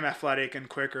he became athletic and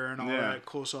quicker and all that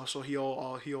cool stuff. So he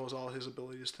owes all his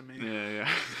abilities to me. Yeah.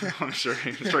 I'm sure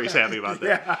he's happy about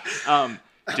that. Yeah.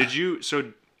 Did you?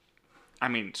 So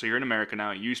you're in America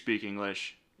now. You speak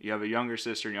English. You have a younger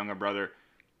sister and younger brother.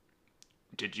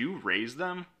 Did you raise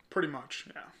them? Pretty much,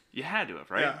 yeah. You had to have,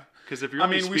 right? Yeah. Because if you're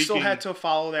only speaking... we still had to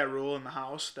follow that rule in the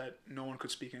house that no one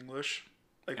could speak English.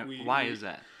 Why is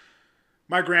that?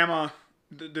 My grandma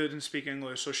didn't speak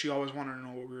English, so she always wanted to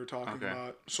know what we were talking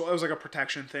about. So it was like a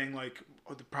protection thing. Like,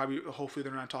 hopefully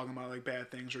they're not talking about like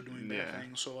bad things or doing bad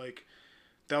things. So like,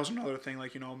 that was another thing.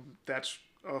 Like, that's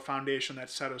a foundation that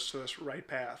set us to this right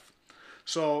path.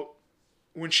 So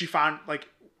when she found like,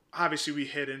 obviously we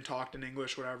hid and talked in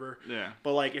English, whatever. Yeah.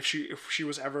 But like, if she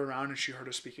was ever around and she heard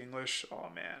us speak English, oh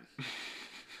man,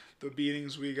 the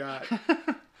beatings we got.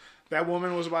 That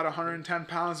woman was about 110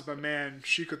 pounds, but man,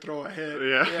 she could throw a hit.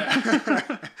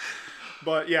 Yeah.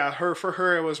 But yeah, for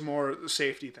her it was more the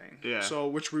safety thing. Yeah. So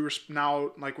which we were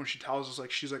now like when she tells us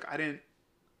like she's like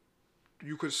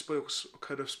you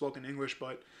could have spoken English,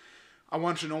 but I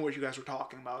wanted to know what you guys were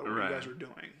talking about, what you guys were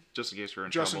doing. Just in case we're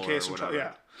in trouble. Just in case, or whatever.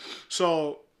 Yeah.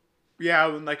 So, yeah,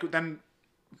 like then,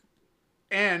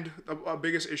 and a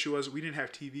biggest issue was we didn't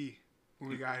have TV when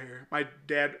we got here. My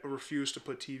dad refused to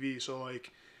put TV, so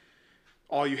like,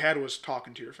 all you had was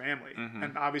talking to your family,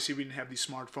 and obviously we didn't have these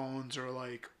smartphones or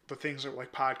like the things that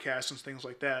like podcasts and things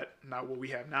like that. Not what we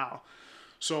have now.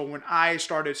 So when I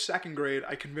started second grade,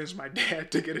 I convinced my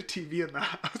dad to get a TV in the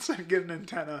house and get an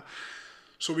antenna,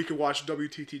 so we could watch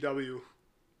WTTW.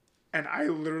 And I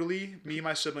literally, me and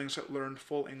my siblings learned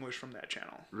full English from that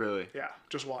channel. Really? Yeah,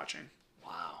 just watching.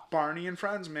 Wow. Barney and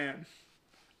Friends, man.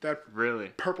 That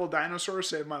purple dinosaur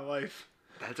saved my life.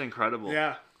 That's incredible.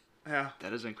 Yeah. Yeah.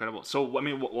 That is incredible. So, I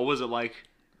mean, what was it like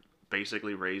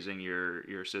basically raising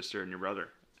your sister and your brother?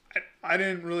 I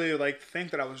didn't really like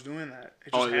think that I was doing that.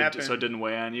 It just happened. So it didn't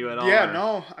weigh on you at all? Yeah,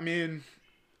 no. I mean,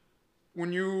 we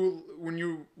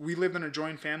lived in a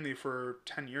joint family for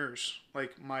 10 years.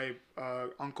 Like my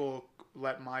uncle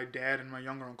let my dad and my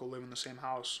younger uncle live in the same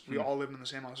house. We all lived in the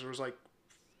same house. There was like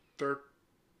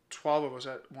 12 of us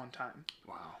at one time.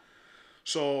 Wow.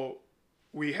 So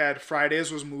we had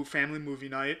Fridays was family movie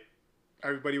night.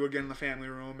 Everybody would get in the family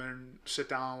room and sit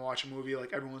down and watch a movie.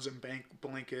 Like everyone's in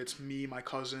blankets. Me, my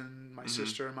cousin, my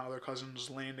sister, and my other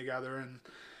cousins laying together, and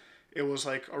it was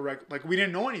like like we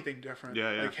didn't know anything different.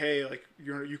 Yeah. Like, hey, like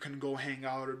you can go hang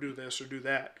out or do this or do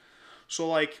that. So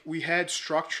like we had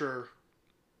structure.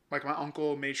 Like my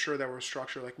uncle made sure that we're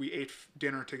structured. Like we ate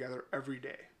dinner together every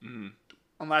day,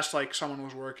 unless like someone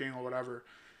was working or whatever.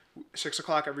 6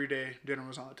 o'clock every day, dinner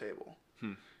was on the table.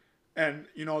 And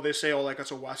they say, oh, like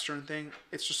it's a Western thing.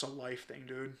 It's just a life thing,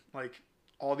 dude. Like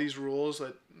all these rules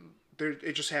that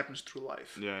it just happens through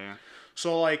life. Yeah.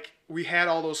 So like we had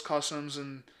all those customs,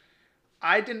 and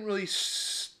I didn't really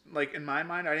like in my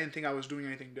mind. I didn't think I was doing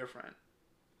anything different.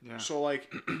 Yeah. So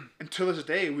like, and to this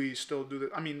day, we still do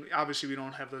that. I mean, obviously we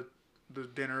don't have the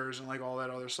dinners and like all that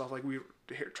other stuff. Like we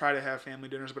try to have family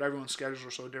dinners, but everyone's schedules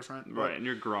are so different. Right, and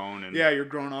you're grown. And yeah, you're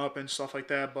grown up and stuff like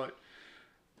that. But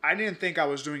I didn't think I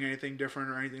was doing anything different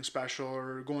or anything special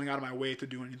or going out of my way to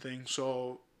do anything.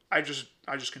 So I just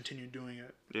continued doing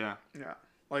it. Yeah. Yeah.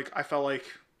 Like I felt like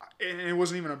it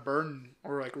wasn't even a burden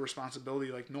or like a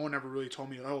responsibility. Like no one ever really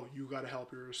told me, oh, you got to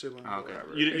help your sibling or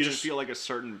whatever. You didn't feel like a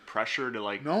certain pressure to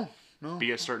like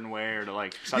be a certain way or to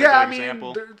like set a good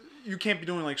example? You can't be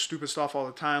doing like stupid stuff all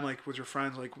the time like with your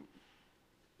friends. Like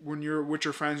when you're with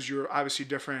your friends, you're obviously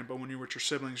different, but when you're with your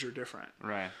siblings, you're different.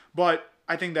 Right. But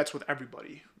I think that's with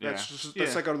everybody. That's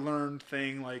like a learned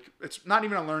thing. Like it's not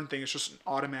even a learned thing. It's just an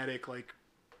automatic like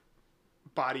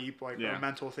body like a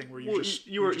mental thing where you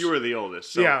were the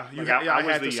oldest. So I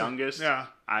was the youngest. Yeah.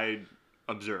 I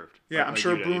observed. Yeah, I'm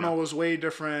sure Bruno was way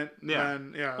different. Yeah.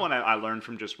 Well, and I learned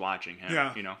from just watching him.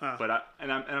 Yeah. But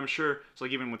I'm sure it's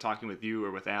like even with talking with you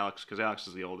or with Alex, because Alex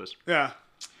is the oldest. Yeah.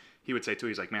 He would say too.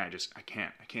 He's like, man, I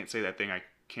can't say that thing. I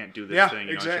can't do this thing.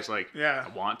 Exactly. It's just like I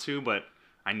want to, but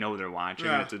I know they're watching.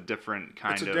 Yeah. It's a different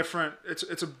kind of.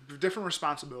 It's a different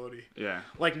responsibility. Yeah.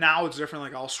 Like now it's different.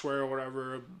 Like I'll swear or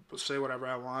whatever, say whatever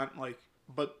I want. Like,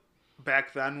 but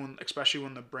back then, especially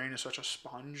when the brain is such a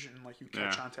sponge and like you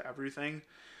catch on to everything,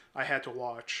 I had to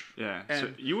watch. Yeah. And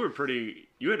so you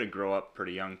had to grow up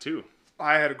pretty young too.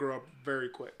 I had to grow up very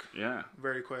quick. Yeah.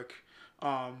 Very quick.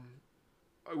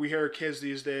 we hear kids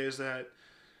these days that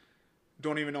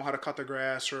don't even know how to cut the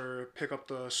grass or pick up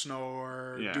the snow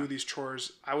or do these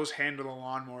chores. I was handling a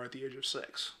lawnmower at the age of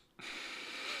 6.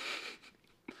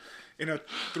 In a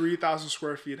 3,000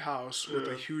 square feet house with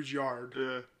a huge yard.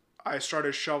 Yeah. I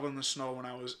started shoveling the snow when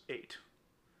I was 8.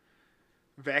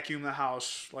 Vacuum the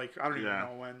house, like, I don't even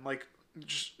know when. Like,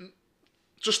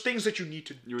 just things that you need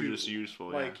to do. You were just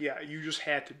useful, like, you just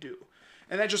had to do.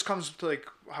 And that just comes to, like,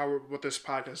 what this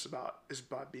podcast is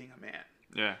about being a man.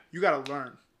 Yeah. You got to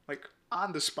learn, like,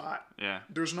 on the spot. Yeah.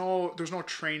 There's no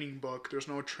training book. There's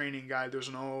no training guide. There's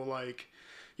no, like,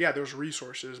 there's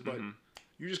resources, but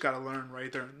you just got to learn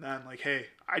right there and then, like, hey,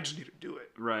 I just need to do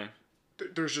it. Right.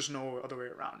 There's just no other way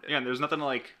around it. Yeah, and there's nothing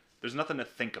to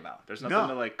think about. There's nothing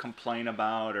to, like, complain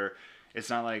about, or it's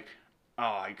not like,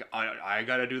 oh, I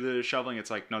got to do the shoveling.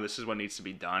 It's like, no, this is what needs to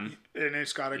be done. And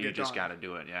it's got to get done. You just got to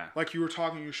do it, yeah. Like you were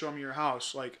talking, you showed me your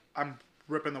house. Like, I'm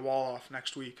ripping the wall off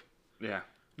next week. Yeah.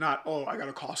 Not, I got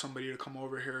to call somebody to come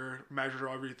over here, measure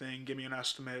everything, give me an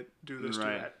estimate, do this, do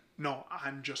that. No,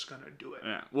 I'm just going to do it.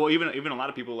 Yeah. Well, even a lot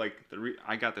of people, like,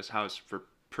 I got this house for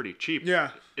pretty cheap.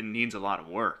 Yeah. It needs a lot of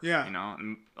work. Yeah. You know,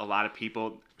 and a lot of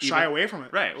people shy away from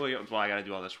it. Right. Well, I got to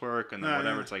do all this work and then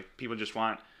whatever. Yeah. It's like people just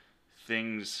want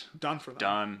things done for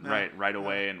them. Right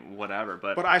away and whatever.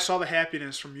 But I saw the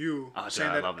happiness from you saying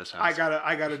that I love this house.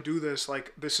 I gotta do this.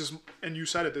 Like, this is, and you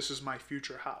said it, this is my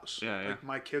future house. Yeah. Like,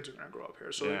 my kids are gonna grow up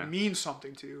here, so it means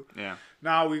something to you. Yeah.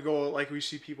 Now we go, like, we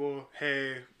see people,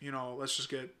 hey, you know, let's just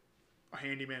get a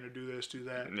handyman to do this, do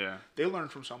that. Yeah. They learn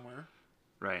from somewhere.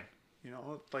 Right. You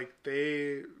know, like,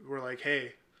 they were like,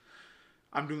 hey,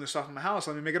 I'm doing this stuff in my house.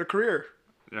 Let me make it a career.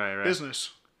 Right.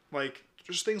 Business. Like,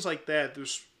 just things like that.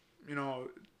 There's, you know,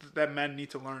 that men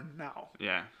need to learn now.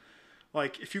 Yeah.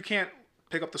 Like, if you can't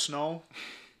pick up the snow,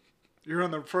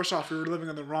 you're first off, you're living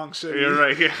in the wrong city. You're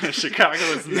right. Yeah. Chicago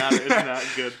is not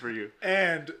good for you.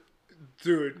 And,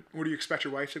 dude, what do you expect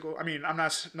your wife to go? I mean, I'm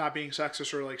not being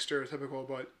sexist or, like, stereotypical,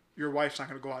 but your wife's not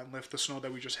going to go out and lift the snow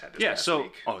that we just had this past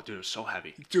week. Oh, dude, it was so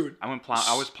heavy. Dude. I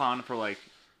was plowing for, like,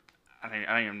 I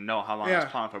don't even know how long I was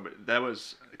plowing for, but that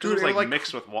was, because it was, like,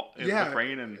 mixed with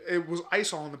rain. And it was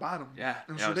ice all on the bottom. Yeah,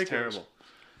 it was ridiculous. It was terrible.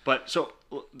 But, so,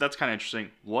 that's kind of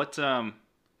interesting. What,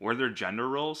 were there gender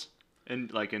roles in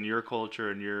your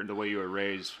culture and the way you were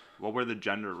raised? What were the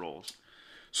gender roles?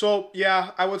 So,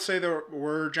 yeah, I would say there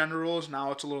were gender roles.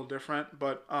 Now it's a little different,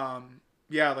 but,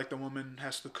 yeah, like, the woman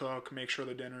has to cook, make sure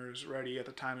the dinner is ready at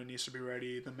the time it needs to be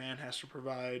ready. The man has to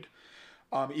provide.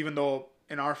 Even though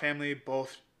in our family,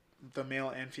 both the male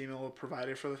and female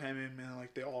provided for the family, and,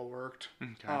 like, they all worked.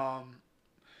 Okay.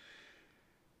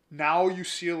 Now you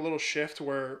see a little shift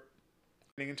where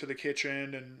getting into the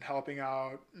kitchen and helping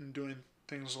out and doing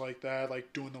things like that,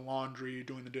 like doing the laundry,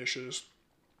 doing the dishes.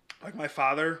 Like, my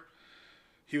father,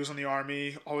 he was in the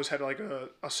Army, always had, like,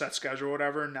 a set schedule or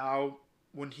whatever. Now,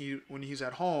 when he's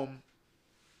at home,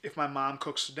 if my mom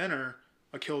cooks dinner,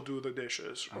 like, he'll do the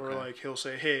dishes. Okay. Or, like, he'll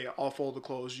say, hey, I'll fold the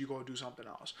clothes, you go do something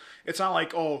else. It's not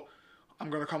like, oh, I'm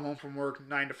going to come home from work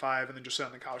 9 to 5 and then just sit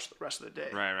on the couch the rest of the day.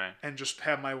 Right. And just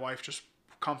have my wife just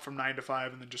come from 9 to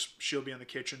 5 and then just she'll be in the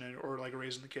kitchen or, like,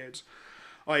 raising the kids.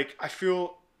 Like, I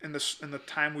feel in the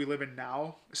time we live in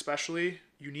now, especially,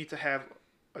 you need to have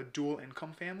a dual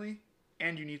income family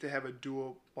and you need to have a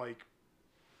dual, like,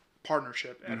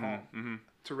 partnership at home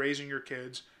to raising your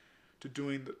kids, to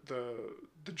doing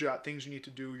the job things you need to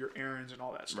do, your errands and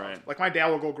all that stuff. Right. Like, my dad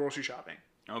will go grocery shopping.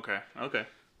 Okay.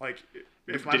 Like,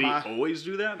 if did he always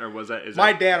do that, or was that?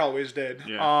 My dad always did.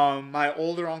 Yeah. My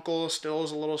older uncle still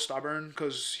is a little stubborn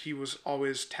because he was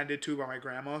always tended to by my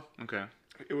grandma. Okay.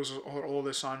 It was her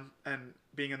oldest son, and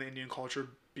being in the Indian culture,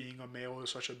 being a male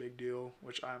is such a big deal,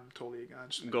 which I'm totally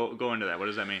against. Go into that. What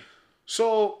does that mean?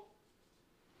 So,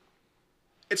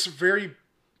 it's a very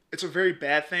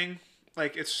bad thing.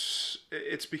 Like,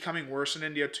 it's becoming worse in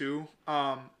India too.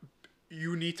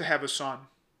 You need to have a son.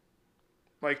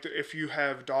 Like, if you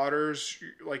have daughters,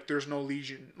 like, there's no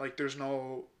legion. Like, there's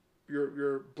no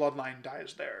your bloodline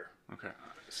dies there. Okay.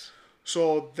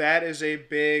 So that is a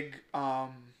big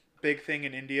thing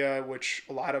in India, which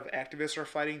a lot of activists are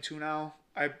fighting to now.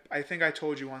 I think I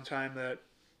told you one time that,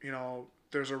 you know,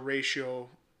 there's a ratio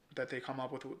that they come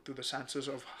up with through the census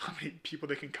of how many people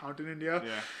they can count in India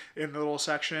in the little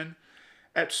section.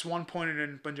 At one point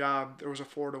in Punjab, there was a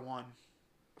 4-to-1,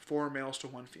 4 males to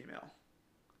 1 female,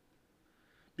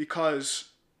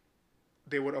 because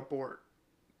they would abort,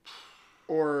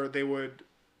 or they would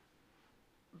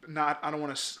not. I don't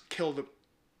want to kill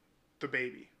the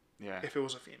baby if it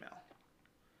was a female.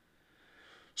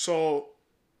 So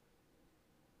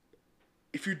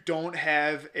if you don't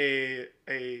have a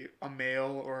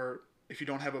male, or if you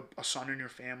don't have a son in your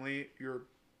family, you're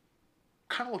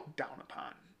kind of looked down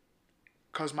upon.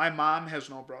 Because my mom has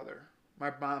no brother.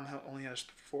 My mom only has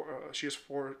four. She has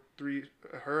three,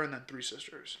 her and then three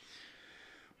sisters.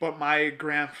 But my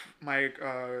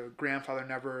grandfather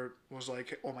never was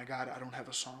like, oh my God, I don't have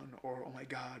a son, or oh my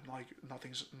God, like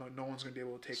no one's gonna be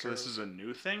able to take care of. So this is a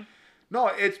new thing? No,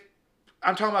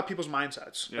 I'm talking about people's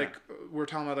mindsets. Yeah. Like we're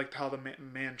talking about like how the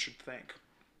man should think.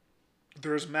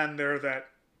 There's men there that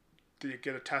you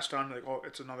get a test on, like, oh,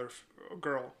 it's another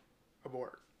girl,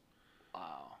 abort.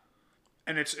 Wow.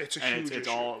 And it's a huge it's issue.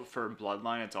 all for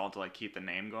bloodline. It's all to like keep the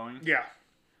name going. Yeah.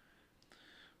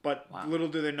 But little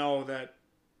do they know that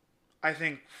I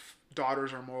think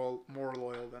daughters are more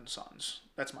loyal than sons.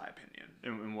 That's my opinion.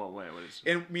 In what way? What is?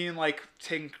 In meaning like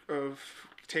taking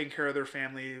care of their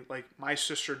family. Like my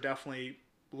sister definitely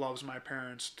loves my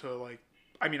parents to like.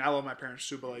 I mean, I love my parents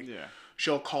too, but like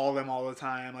she'll call them all the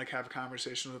time, like have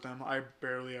conversations with them. I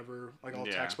barely ever like I'll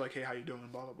text like, hey, how you doing?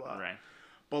 Blah blah blah. Right.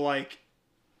 But like,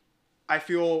 I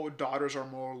feel daughters are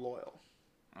more loyal.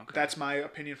 Okay. That's my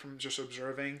opinion from just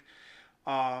observing.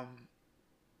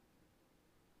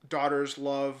 Daughters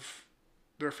love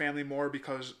their family more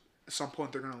because at some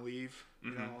point they're gonna leave.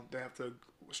 You know, they have to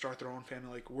start their own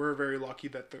family. Like we're very lucky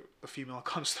that the female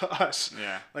comes to us.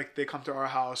 Yeah. Like they come to our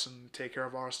house and take care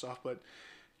of our stuff. But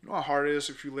you know how hard it is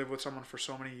if you live with someone for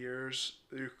so many years.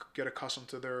 You get accustomed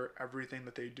to their everything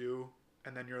that they do,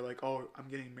 and then you're like, oh, I'm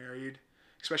getting married,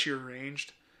 especially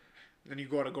arranged. Then you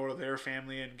go to their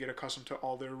family and get accustomed to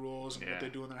all their rules and what they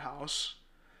do in their house.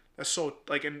 That's so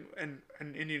like in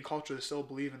Indian culture, they still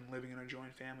believe in living in a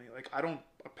joint family. Like I don't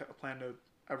plan to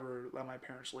ever let my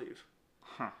parents leave.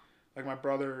 Huh. Like my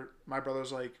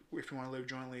brother's like, if you want to live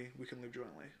jointly, we can live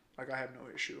jointly. Like I have no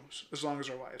issues as long as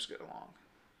our wives get along.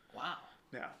 Wow.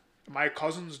 Yeah. My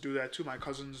cousins do that too. My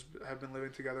cousins have been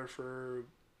living together for.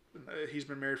 He's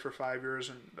been married for 5 years,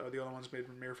 and the other one's been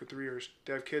married for 3 years.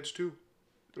 They have kids too.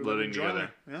 They're living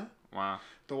together. Yeah. Wow.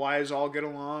 The wives all get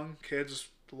along. Kids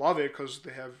love it because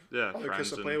they have other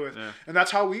kids to play with, and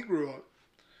that's how we grew up.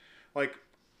 Like,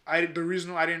 the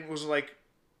reason I didn't was like,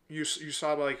 you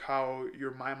saw like how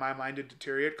my mind did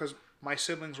deteriorate because my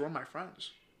siblings were my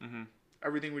friends. Mm-hmm.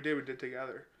 Everything we did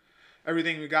together.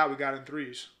 Everything we got in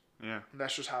threes. Yeah. And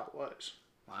that's just how it was.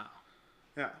 Wow.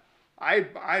 Yeah.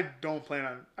 I don't plan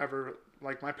on ever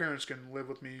like my parents can live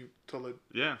with me till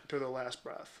the last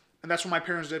breath. And that's what my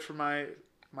parents did for my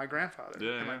grandfather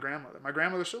and my grandmother. My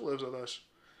grandmother still lives with us.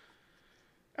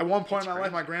 At one point in my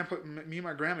life, me and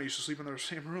my grandma used to sleep in the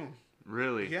same room.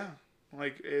 Really? Yeah.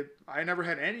 Like I never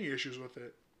had any issues with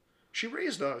it. She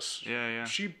raised us. Yeah.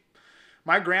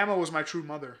 My grandma was my true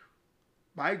mother.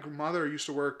 My mother used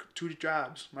to work 2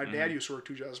 jobs. My dad used to work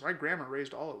 2 jobs. My grandma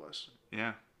raised all of us.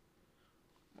 Yeah.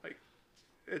 Like,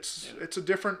 it's a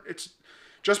different. It's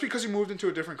just because you moved into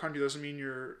a different country doesn't mean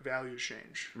your values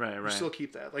change. Right. You still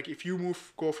keep that. Like if you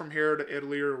go from here to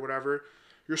Italy or whatever,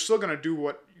 you're still gonna do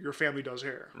what your family does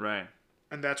here. Right.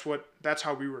 And that's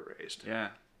how we were raised. Yeah.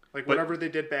 Like whatever they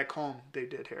did back home, they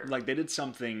did here. Like they did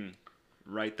something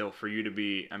right though for you to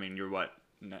be. I mean, you're what?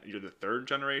 You're the 3rd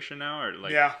generation now, or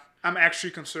like? Yeah, I'm actually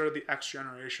considered the X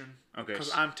generation. Okay.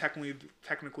 Because I'm technically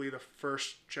the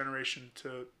first generation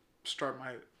to start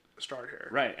here.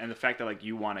 Right, and the fact that like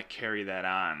you want to carry that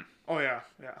on. Oh yeah.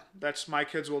 That's my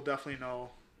kids will definitely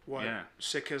know what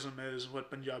Sikhism is, what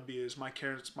Punjabi is. My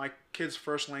kids'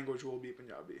 first language will be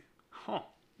Punjabi. Huh.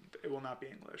 It will not be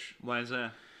English. Why is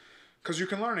that? Because you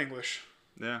can learn English.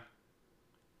 Yeah.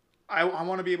 I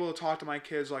want to be able to talk to my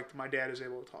kids like my dad is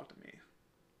able to talk to me.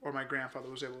 Or my grandfather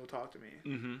was able to talk to me.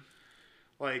 Mm-hmm.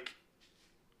 Like,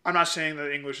 I'm not saying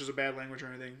that English is a bad language or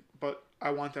anything, but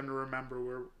I want them to remember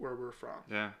where we're from.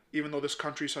 Yeah. Even though this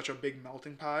country is such a big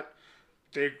melting pot,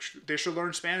 they should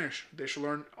learn Spanish. They should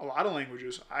learn a lot of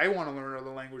languages. I want to learn other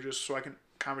languages so I can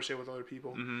conversate with other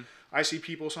people. Mm-hmm. I see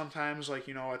people sometimes, like,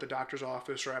 you know, at the doctor's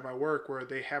office or at my work where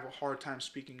they have a hard time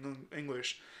speaking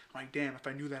English. I'm like, damn, if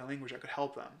I knew that language, I could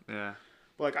help them. Yeah.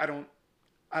 But, like, I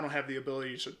don't have the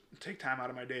ability to take time out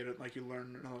of my day to like you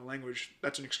learn another language.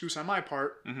 That's an excuse on my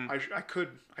part. Mm-hmm. I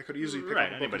could easily pick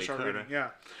up a book and start reading.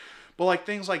 Yeah, but like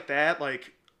things like that,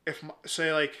 like if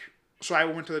say like so I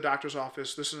went to the doctor's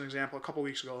office. This is an example. A couple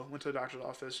weeks ago, I went to the doctor's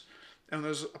office, and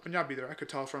there's a Punjabi there. I could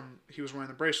tell from he was wearing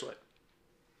the bracelet.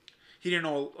 He didn't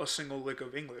know a single lick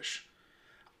of English.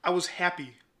 I was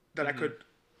happy that I could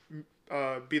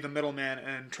be the middleman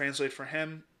and translate for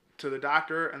him to the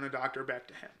doctor and the doctor back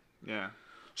to him. Yeah.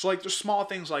 So like there's small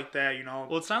things like that, you know.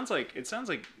 Well, it sounds like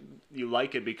you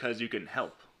like it because you can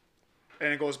help.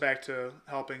 And it goes back to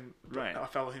helping a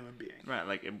fellow human being. Right,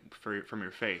 like from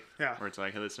your faith. Yeah. Where it's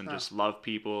like, hey, listen, just love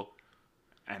people,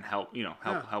 and help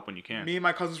when you can. Me and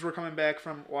my cousins were coming back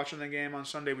from watching the game on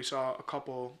Sunday. We saw a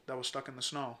couple that was stuck in the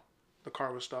snow. The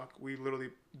car was stuck. We literally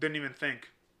didn't even think.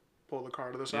 Pull the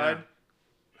car to the side,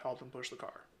 help them push the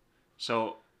car.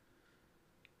 So,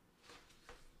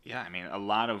 yeah, I mean, a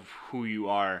lot of who you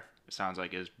are, it sounds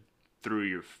like, is through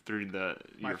your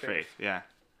faith. Yeah.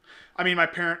 I mean, my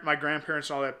grandparents,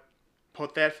 all that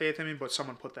put that faith in me, but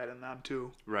someone put that in them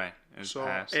too. Right.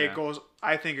 Goes.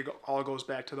 I think it all goes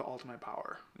back to the ultimate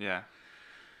power. Yeah.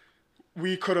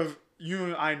 We could have. You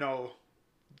and I know.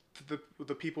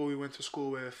 The people we went to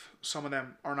school with, some of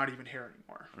them are not even here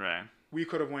anymore. Right. We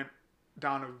could have went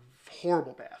down a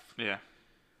horrible path. Yeah.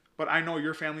 But I know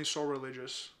your family's so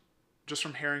religious. Just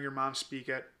from hearing your mom speak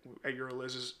at your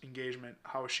Liz's engagement,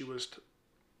 how she was,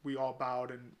 we all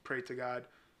bowed and prayed to God.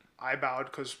 I bowed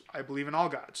because I believe in all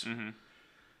gods. Mm-hmm.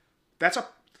 That's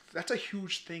a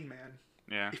huge thing, man.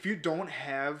 Yeah. If you don't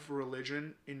have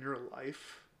religion in your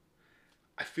life,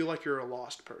 I feel like you're a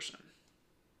lost person.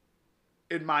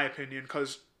 In my opinion,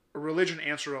 because religion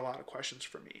answered a lot of questions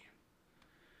for me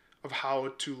of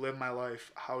how to live my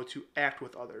life, how to act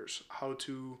with others, how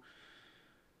to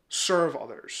serve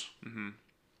others. Mm-hmm.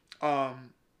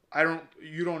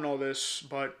 You don't know this,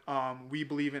 but we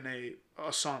believe in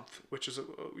a sant, which is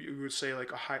you would say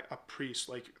like a priest,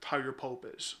 like how your pope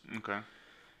is. Okay.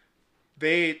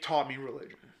 They taught me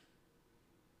religion.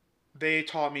 They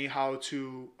taught me how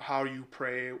you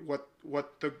pray, what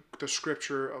the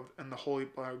scripture of and the Holy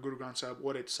Guru Granth Sahib,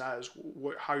 what it says,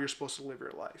 how you're supposed to live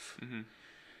your life. Mm-hmm.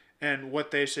 And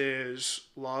what they say is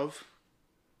love,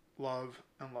 love,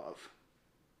 and love.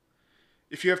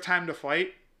 If you have time to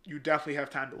fight, you definitely have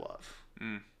time to love.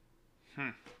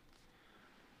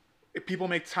 If people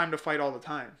make time to fight all the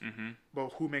time,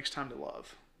 but who makes time to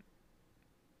love?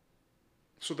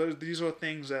 So these are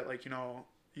things that, like, you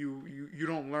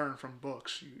don't learn from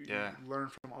books. You learn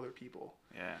from other people.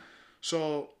 Yeah.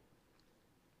 So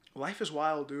life is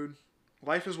wild, dude.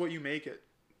 Life is what you make it.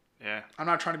 Yeah. I'm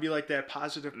not trying to be like that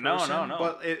positive person. No.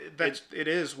 But it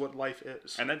is what life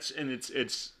is. And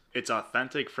it's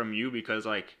authentic from you because,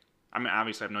 like, I mean,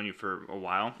 obviously I've known you for a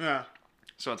while. Yeah.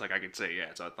 So it's like I could say, yeah,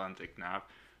 it's authentic now.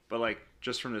 But, like,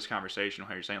 just from this conversation,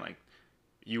 how you're saying, like,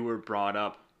 you were brought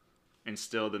up,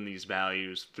 instilled in these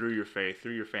values through your faith,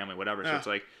 through your family, whatever. Yeah. So it's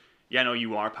like, yeah, no,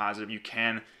 you are positive. You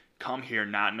can come here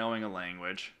not knowing a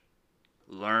language,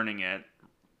 learning it,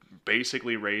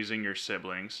 basically raising your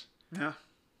siblings. Yeah.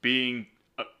 Being,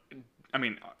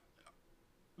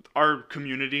 our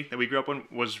community that we grew up in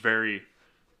was very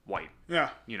white. Yeah.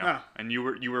 And you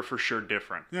were for sure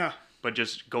different. Yeah. But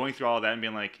just going through all of that and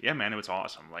being like, yeah, man, it was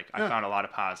awesome. Like, I found a lot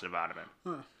of positive out of it.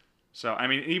 Huh. So, I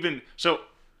mean,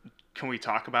 can we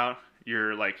talk about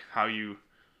your, like, how you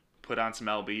put on some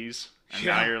LBs? And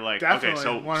now you're like, definitely, okay,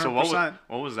 so 100%.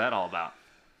 what was that all about?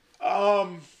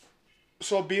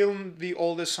 So being the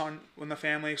oldest son in the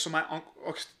family, so my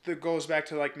uncle, that goes back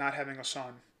to, like, not having a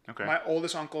son. Okay. My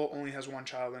oldest uncle only has one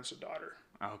child, and it's a daughter.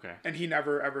 Oh, okay. And he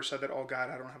never ever said that, oh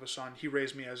God, I don't have a son. He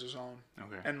raised me as his own.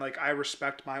 Okay. And, like, I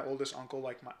respect my oldest uncle,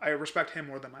 I respect him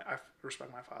more than I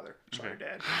respect my father. Sorry, okay.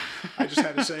 Dad. I just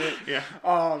had to say it.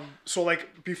 Yeah. So,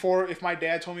 like, before, if my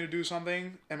dad told me to do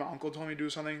something and my uncle told me to do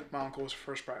something, my uncle was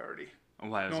first priority.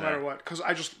 Why is that? No matter what. Because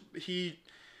he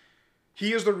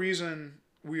is the reason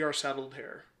we are settled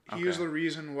here. He is the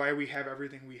reason why we have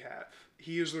everything we have.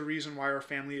 He is the reason why our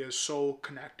family is so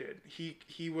connected. He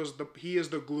is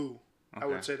the glue. Okay. I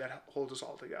would say that holds us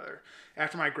all together.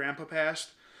 After my grandpa passed,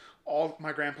 all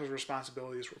my grandpa's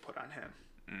responsibilities were put on him.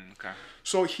 Okay.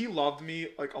 So he loved me,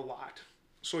 like, a lot.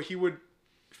 So he would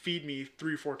feed me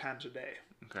 3-4 times a day.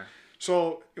 Okay.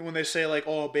 So when they say, like,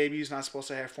 oh, a baby's not supposed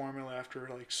to have formula after,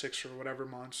 like, 6 or whatever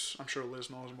months, I'm sure Liz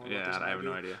knows more about this. Yeah, I have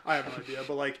no idea. I have no idea.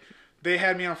 But, like, they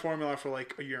had me on formula for,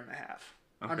 like, a year and a half.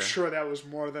 Okay. I'm sure that was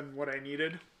more than what I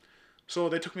needed. So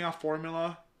they took me off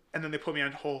formula, and then they put me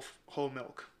on whole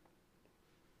milk.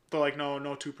 They're like, no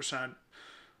 2%.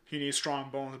 You need strong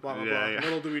bones, blah, blah, blah. Yeah.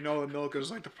 Little do we know the milk is,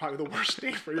 like, probably the worst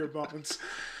thing for your bones.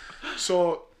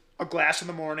 So a glass in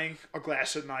the morning, a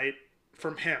glass at night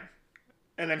from him.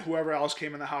 And then whoever else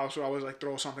came in the house would always, like,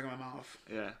 throw something in my mouth.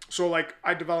 Yeah. So, like,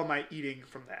 I developed my eating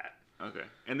from that. Okay.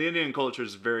 And the Indian culture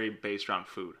is very based around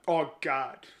food. Oh,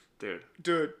 God.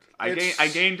 Dude. I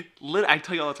gained, I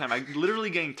tell you all the time, I literally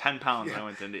gained 10 pounds when I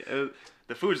went to India.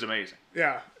 The food is amazing.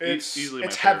 Yeah. It's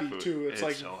heavy, food. Too. It's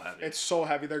like, so heavy. It's so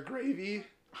heavy. Their gravy.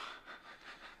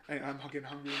 I'm getting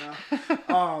hungry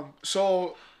now.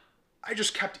 So I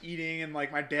just kept eating, and,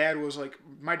 like, my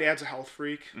dad's a health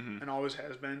freak and always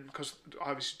has been, because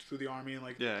obviously through the Army and,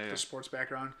 like, the sports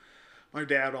background. my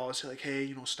dad would always say like,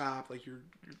 hey, stop, like you're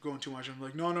going too much. I'm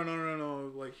like, no,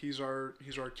 like he's our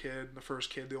kid, the first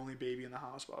kid, the only baby in the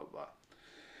house, blah blah blah.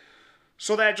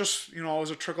 So that just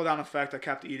was a trickle down effect. I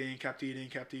kept eating,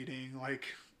 like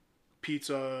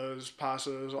pizzas,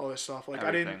 pastas, all this stuff. Like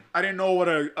Everything. I didn't know what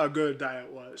a good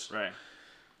diet was. Right.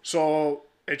 So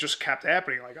it just kept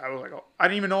happening. Like I was like, I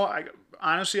didn't even know.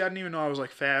 Honestly, I didn't even know I was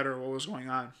like fat or what was going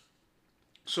on.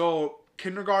 So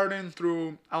kindergarten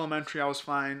through elementary, I was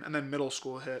fine, and then middle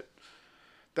school hit.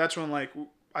 That's when like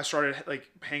I started like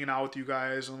hanging out with you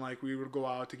guys, and like we would go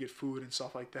out to get food and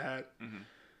stuff like that. Mm-hmm.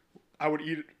 I would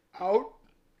eat out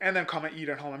and then come and eat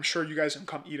at home. I'm sure you guys didn't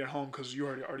come eat at home because you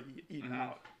already eaten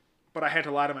out. But I had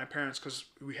to lie to my parents because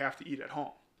we have to eat at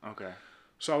home. Okay.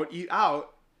 So I would eat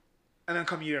out and then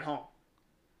come eat at home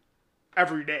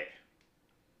every day,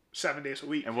 7 days a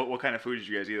week. And what kind of food did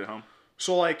you guys eat at home?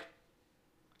 So like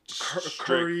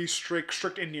curry,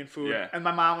 strict Indian food. Yeah. And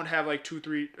my mom would have like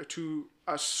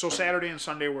so Saturday and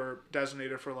Sunday were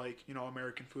designated for like,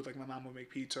 American food. Like my mom would make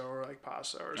pizza or like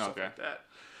pasta or stuff like that.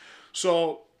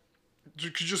 So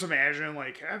you could just imagine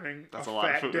like having a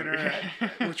fat dinner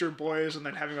with your boys and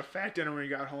then having a fat dinner when you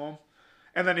got home.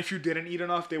 And then if you didn't eat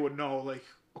enough, they would know like,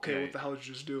 okay, what the hell did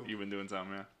you just do? You've been doing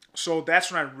something, yeah. So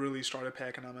that's when I really started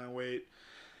packing on my weight.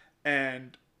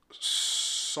 And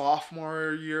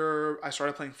sophomore year, I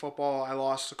started playing football. I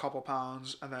lost a couple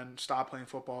pounds and then stopped playing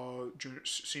football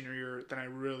senior year. Then I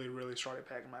really, really started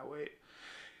packing my weight.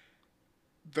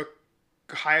 The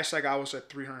highest I got was at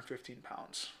 315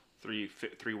 pounds.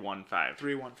 315.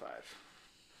 315.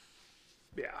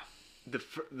 Yeah.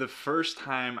 The first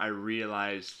time I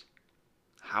realized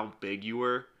how big you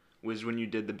were was when you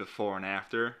did the before and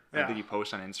after. Yeah. I think you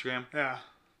posted on Instagram. Yeah.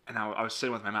 And I was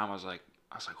sitting with my mom. I was like,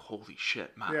 holy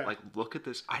shit, Mom! Yeah. Like, look at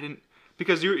this. I didn't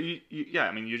because you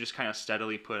just kind of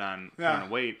steadily put on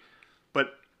weight,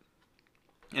 but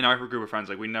in our group of friends,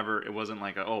 like it wasn't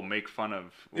like make fun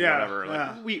of whatever.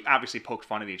 Like we obviously poked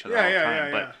fun at each other all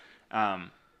the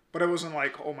time, but it wasn't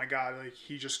like, oh my god, like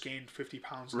he just gained 50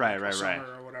 pounds in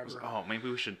summer or whatever. Maybe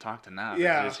we should talk to Nav.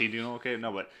 Yeah. Is he doing okay?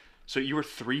 No, but so you were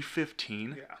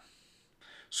 315. Yeah.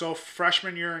 So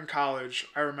freshman year in college,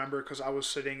 I remember because I was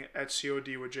sitting at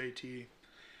COD with JT.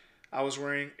 I was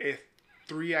wearing a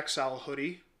 3XL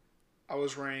hoodie. I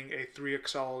was wearing a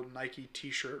 3XL Nike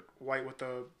t-shirt, white with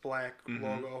the black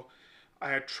logo. I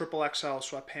had triple XL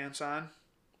sweatpants on,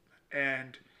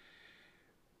 and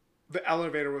the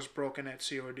elevator was broken at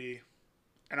COD,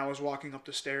 and I was walking up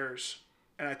the stairs,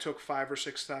 and I took 5 or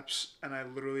 6 steps, and I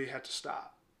literally had to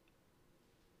stop.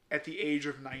 At the age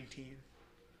of 19.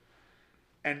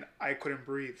 And I couldn't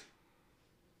breathe.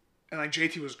 And like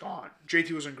JT was gone.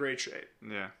 JT was in great shape.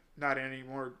 Yeah. Not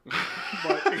anymore,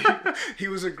 but he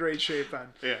was in great shape then.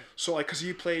 Yeah. So like, cause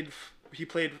he played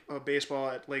baseball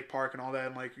at Lake Park and all that,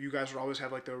 and like you guys would always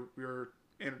have like your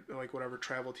in like whatever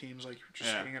travel teams, like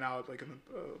just hanging out like in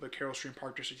the Carroll Stream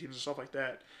Park District teams and stuff like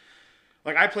that.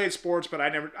 Like I played sports, but I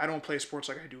don't play sports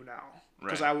like I do now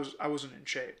because I wasn't in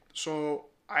shape. So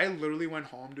I literally went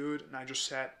home, dude, and I just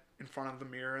sat in front of the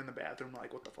mirror in the bathroom,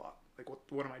 like, what the fuck? Like,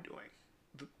 what am I doing?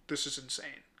 This is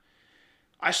insane.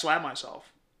 I slapped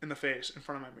myself in the face in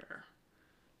front of my mirror.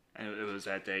 And it was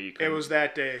that day It was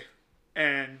that day.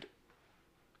 And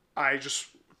I just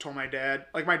told my dad,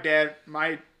 like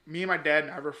me and my dad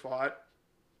never fought.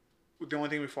 The only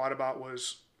thing we fought about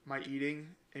was my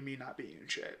eating and me not being in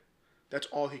shape. That's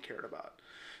all he cared about.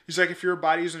 He's like, if your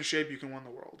body's in shape, you can win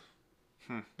the world.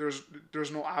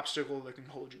 There's no obstacle that can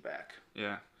hold you back.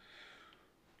 Yeah.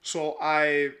 So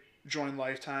I joined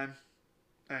Lifetime,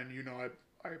 and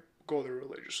I go there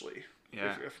religiously.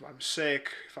 Yeah. If I'm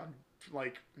sick, if I'm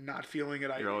like not feeling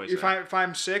it, if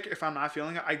I'm sick, if I'm not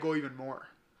feeling it, I go even more,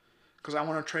 because I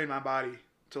want to train my body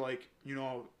to like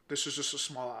this is just a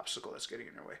small obstacle that's getting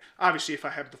in your way. Obviously, if I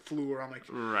have the flu or I'm like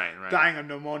dying of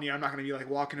pneumonia, I'm not gonna be like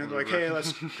walking in like, hey,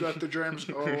 let's let the germs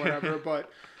go or whatever.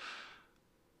 But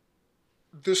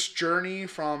this journey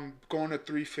from going to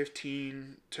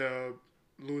 315 to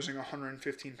losing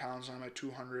 115 pounds on my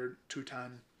 200,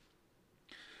 210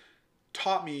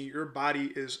 taught me your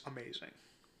body is amazing.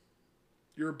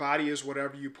 Your body is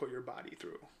whatever you put your body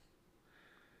through.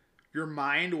 Your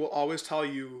mind will always tell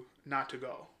you not to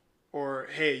go, or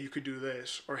hey, you could do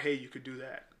this, or hey, you could do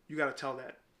that. You got to tell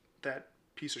that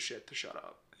piece of shit to shut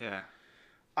up. Yeah.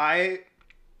 I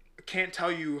can't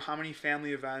tell you how many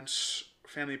family events,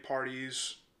 family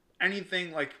parties,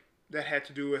 anything like that had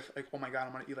to do with like, oh my god,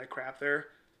 I'm gonna eat like crap there.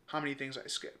 How many things I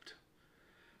skipped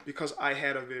because I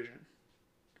had a vision.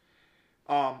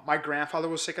 My grandfather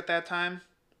was sick at that time,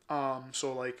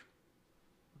 so like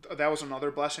that was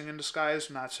another blessing in disguise.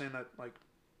 I'm not saying that like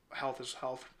health is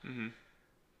health. Mm-hmm.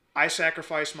 I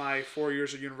sacrificed my 4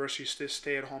 years of university to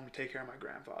stay at home to take care of my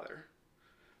grandfather.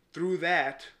 Through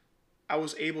that, I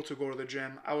was able to go to the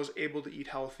gym. I was able to eat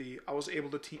healthy. I was able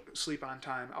to sleep on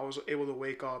time. I was able to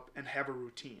wake up and have a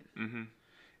routine. Mm-hmm.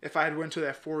 If I had went to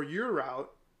that 4-year route,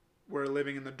 where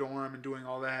living in the dorm and doing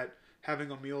all that,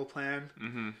 having a meal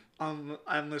plan,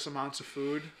 endless amounts of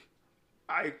food,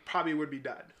 I probably would be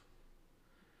dead.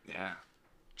 Yeah.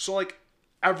 So, like,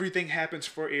 everything happens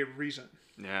for a reason.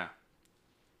 Yeah.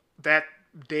 That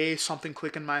day, something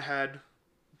clicked in my head.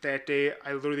 That day,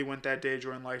 I literally went that day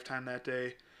during Lifetime that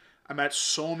day. I met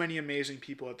so many amazing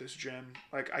people at this gym.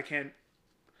 Like, I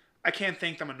can't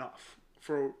thank them enough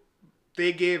for,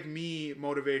 they gave me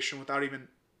motivation without even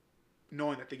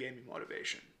knowing that they gave me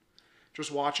motivation.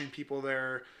 Just watching people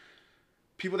there,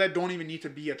 people that don't even need to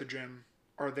be at the gym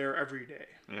are there every day.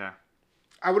 Yeah.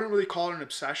 I wouldn't really call it an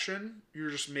obsession.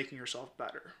 You're just making yourself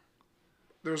better.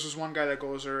 There's this one guy that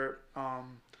goes there.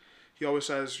 He always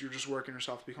says you're just working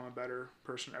yourself to become a better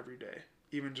person every day,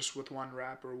 even just with one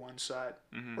rep or one set,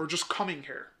 or just coming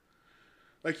here.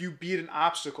 Like, you beat an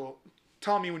obstacle.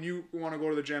 Tell me, when you want to go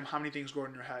to the gym, how many things go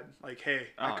in your head? Like, hey,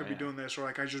 I could be doing this, or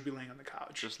like, I should just be laying on the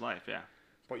couch. Just life, yeah.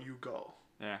 But you go.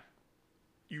 Yeah.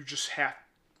 You just have,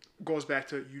 goes back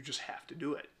to, you just have to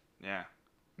do it. Yeah.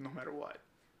 No matter what.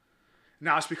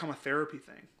 Now it's become a therapy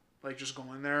thing. Like, just go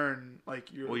in there and,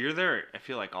 like, you're there, I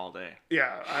feel like, all day.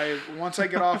 Yeah. Once I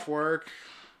get off work,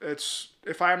 it's,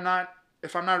 if I'm not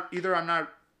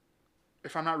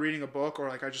reading a book, or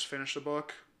like I just finished a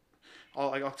book,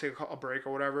 I'll take a break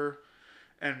or whatever.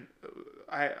 And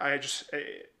I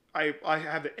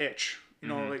have the itch, you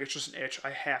know, like, it's just an itch.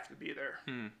 I have to be there.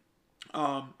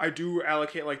 I do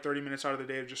allocate like 30 minutes out of the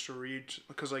day just to read,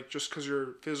 because, like, just because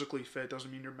you're physically fit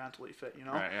doesn't mean you're mentally fit, you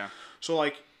know? Right, yeah. So,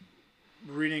 like,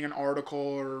 reading an article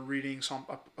or reading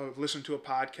listen to a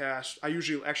podcast. I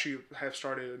usually actually have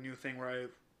started a new thing where I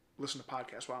listen to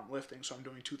podcasts while I'm lifting, so I'm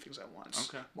doing 2 things at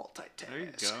once. Okay.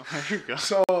 Multitask. There you go.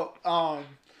 So,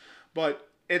 but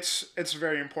it's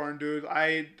very important, dude.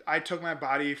 I took my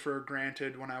body for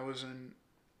granted when I was in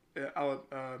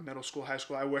middle school, high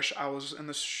school. I wish I was in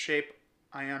the shape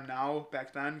I am now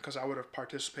back then, because I would have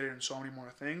participated in so many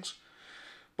more things.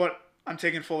 But I'm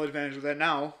taking full advantage of that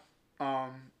now.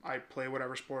 I play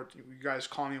whatever sport. You guys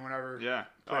call me whenever. Yeah.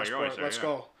 Play sport. Always there. Let's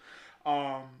go.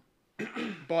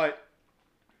 But,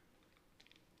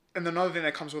 and another thing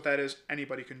that comes with that is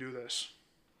anybody can do this.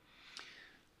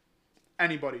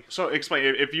 Anybody. So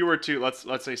explain, if you were to,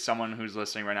 let's say someone who's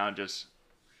listening right now just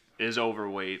is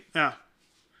overweight. Yeah.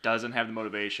 Doesn't have the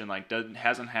motivation, like,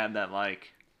 hasn't had that,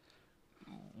 like,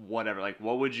 whatever, like,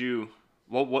 what would you,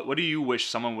 what do you wish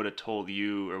someone would have told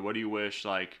you, or what do you wish,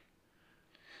 like?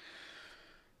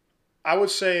 I would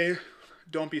say,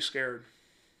 don't be scared.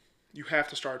 You have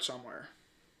to start somewhere.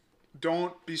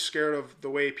 Don't be scared of the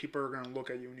way people are going to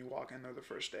look at you when you walk in there the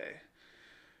first day.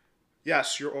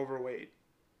 Yes, you're overweight.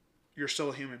 You're still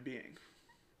a human being.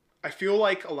 I feel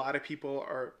like a lot of people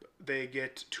they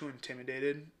get too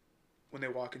intimidated when they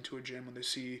walk into a gym, when they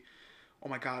see, oh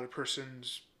my God, a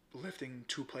person's lifting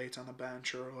 2 plates on the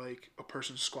bench, or like a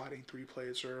person's squatting 3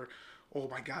 plates, or, oh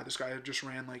my God, this guy just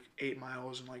ran like 8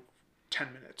 miles in like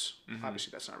 10 minutes.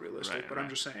 Obviously that's not realistic, right, but I'm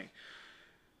just saying,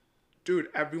 dude,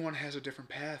 everyone has a different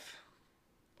path.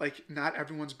 Like, not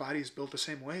everyone's body is built the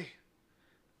same way.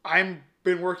 I've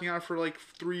been working out for like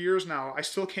 3 years now. I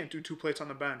still can't do 2 plates on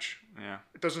the bench. Yeah.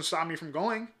 It doesn't stop me from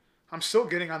going. I'm still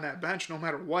getting on that bench no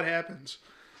matter what happens.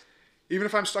 Even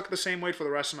if I'm stuck at the same weight for the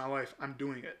rest of my life, I'm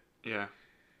doing it. Yeah.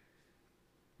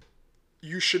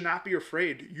 You should not be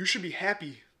afraid. You should be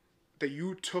happy that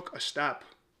you took a step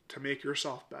to make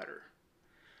yourself better.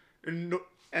 And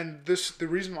the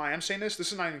reason why I'm saying this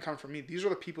is not even coming from me. These are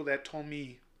the people that told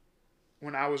me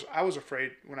when I was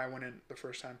afraid when I went in the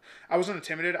first time. I wasn't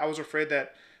intimidated. I was afraid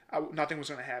that nothing was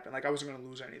going to happen. Like, I wasn't going to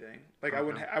lose anything. Like,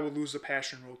 okay. I would lose the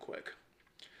passion real quick.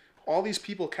 All these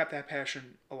people kept that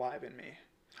passion alive in me.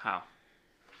 How?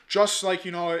 Just like,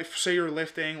 you know, if say you're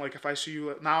lifting, like if I see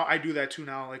you now, I do that too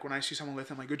now. Like, when I see someone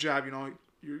lifting, I'm like, good job, you know,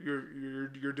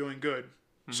 you're doing good.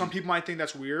 Some people might think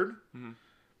that's weird,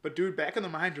 but dude, back in the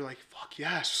mind, you're like, fuck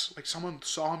yes. Like, someone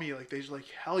saw me, like, they're like,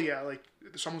 hell yeah, like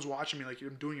someone's watching me, like,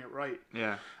 I'm doing it right.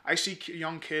 Yeah. I see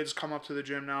young kids come up to the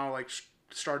gym now, like,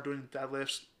 start doing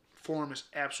deadlifts. Form is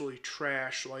absolutely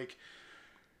trash. Like,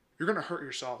 you're gonna hurt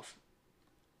yourself.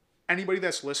 Anybody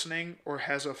that's listening or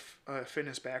has a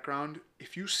fitness background,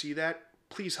 if you see that,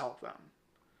 please help them.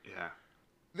 Yeah.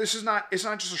 It's not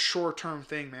just a short-term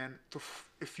thing, man.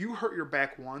 If you hurt your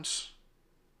back once,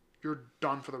 you're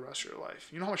done for the rest of your life.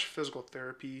 You know how much physical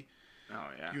therapy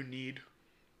you need?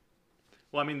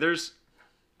 Well, I mean, there's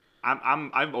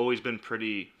I've always been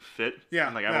pretty fit. Yeah.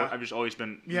 And, like yeah. I've just always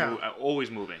been Yeah. always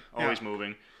moving.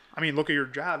 I mean, look at your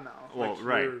job now. Well, like,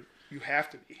 right. You have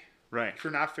to be. Right. If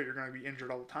you're not fit, you're going to be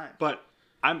injured all the time. But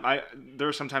there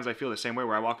are sometimes I feel the same way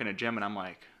where I walk in a gym and I'm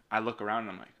like, I look around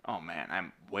and I'm like, oh man,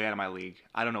 I'm way out of my league.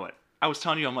 I don't know what. I was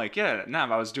telling you, I'm like, yeah,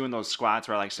 I was doing those squats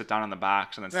where I like sit down on the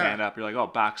box and then stand up. You're like, oh,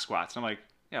 box squats. And I'm like,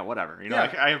 yeah, whatever. You know,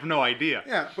 like, I have no idea.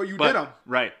 Yeah, but you did them.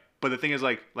 Right. But the thing is,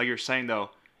 like you're saying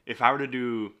though, if I were to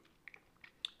do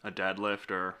a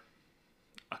deadlift or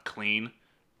a clean,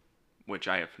 which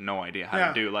I have no idea how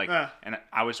to do, and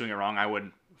I was doing it wrong, I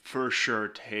would for sure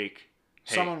take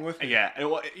someone with me. Yeah,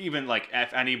 even like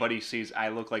if anybody sees I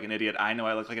look like an idiot, I know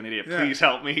I look like an idiot. Please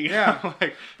help me. Yeah,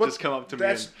 like just come up to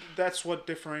me. That's what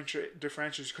differentiates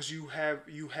because you have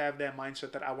that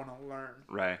mindset that I want to learn.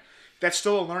 Right. That's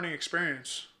still a learning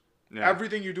experience. Yeah.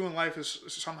 Everything you do in life is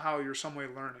somehow you're some way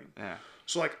learning. Yeah.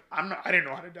 So like I didn't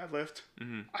know how to deadlift.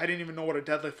 Mm-hmm. I didn't even know what a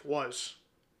deadlift was.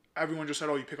 Everyone just said,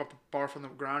 "Oh, you pick up the bar from the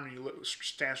ground and you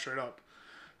stand straight up."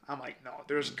 I'm like, no,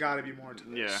 there's got to be more to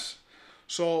this. Yeah.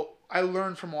 So I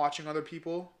learned from watching other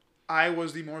people. I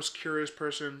was the most curious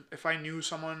person. If I knew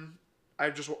someone,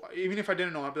 even if I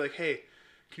didn't know, I'd be like, hey,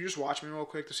 can you just watch me real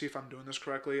quick to see if I'm doing this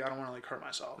correctly? I don't want to like hurt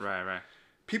myself. Right.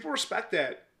 People respect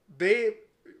that.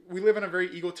 We live in a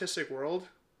very egotistic world.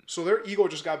 So their ego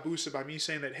just got boosted by me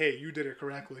saying that, hey, you did it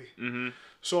correctly. Mm-hmm.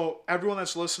 So everyone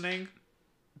that's listening,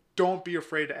 don't be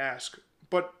afraid to ask.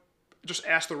 But just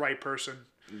ask the right person.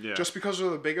 Yeah. Just because they're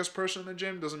the biggest person in the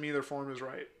gym doesn't mean their form is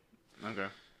right. Okay.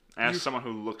 Ask someone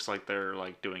who looks like they're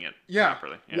like doing it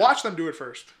properly. Yeah. Watch them do it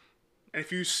first. And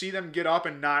if you see them get up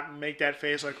and not make that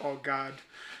face like, oh God,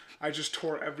 I just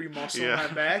tore every muscle in my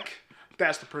back,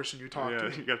 that's the person you talk to.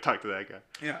 Yeah, you gotta talk to that guy.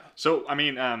 Yeah. So I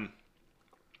mean,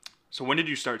 so when did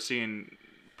you start seeing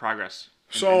progress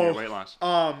in your weight loss?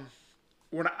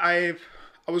 When I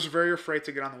was very afraid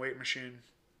to get on the weight machine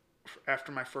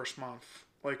after my first month.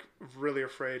 Like really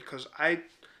afraid because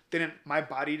my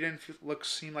body didn't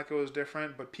seem like it was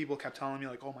different, but people kept telling me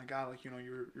like, oh my God, like, you know,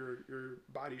 your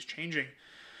body's changing.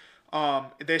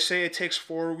 They say it takes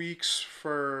 4 weeks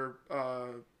for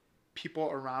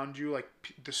people around you, like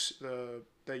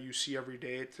that you see every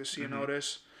day, to see mm-hmm.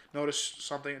 notice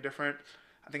something different.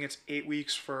 I think it's 8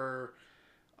 weeks for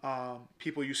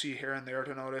people you see here and there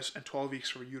to notice, and 12 weeks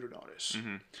for you to notice.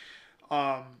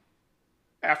 Mm-hmm.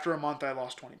 After a month, I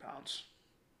lost 20 pounds.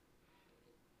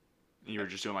 You were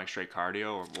just doing like straight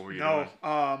cardio, or what were you doing?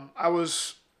 No,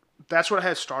 that's what I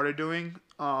had started doing.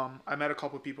 I met a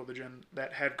couple of people at the gym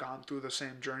that had gone through the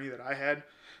same journey that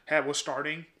I was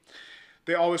starting.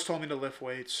 They always told me to lift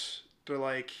weights. They're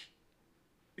like,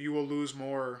 you will lose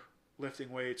more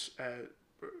lifting weights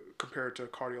compared to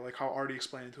cardio. Like how Artie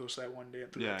explained it to us that one day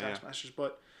through the text message.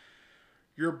 But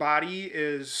your body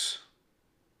is...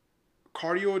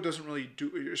 Cardio doesn't really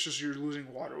do... It's just you're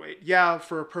losing water weight. Yeah,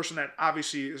 for a person that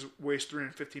obviously weighs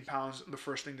 315 pounds, the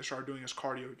first thing to start doing is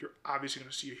cardio. You're obviously going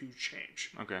to see a huge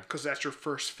change. Okay. Because that's your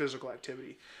first physical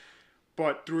activity.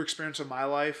 But through experience of my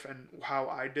life and how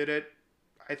I did it,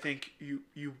 I think you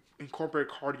incorporate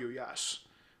cardio, yes.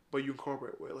 But you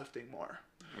incorporate weightlifting more.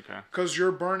 Okay. Because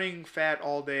you're burning fat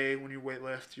all day when you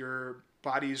weightlift. Your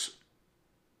body's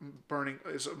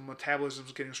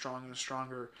metabolism's getting stronger and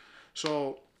stronger.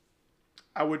 So...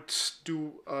 I would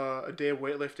do a day of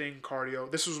weightlifting, cardio.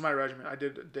 This was my regimen. I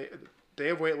did a day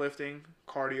of weightlifting,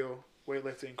 cardio,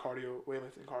 weightlifting, cardio,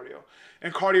 weightlifting, cardio.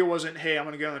 And cardio wasn't, hey, I'm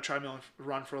going to get on the treadmill and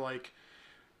run for like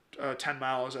 10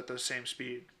 miles at the same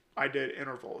speed. I did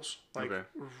intervals.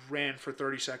 Ran for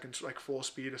 30 seconds, like full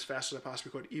speed as fast as I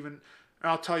possibly could. And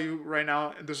I'll tell you right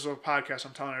now, this is a podcast,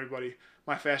 I'm telling everybody,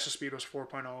 my fastest speed was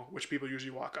 4.0, which people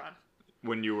usually walk on.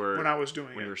 When you were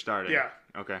starting? Yeah.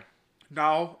 Okay.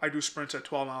 Now I do sprints at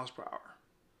 12 miles per hour.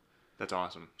 That's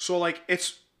awesome. So like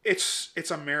it's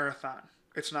a marathon.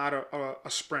 It's not a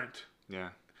sprint.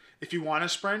 Yeah. If you want to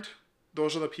sprint,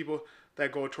 those are the people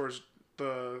that go towards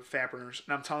the fat burners.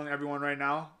 And I'm telling everyone right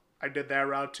now, I did that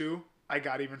route too. I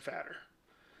got even fatter.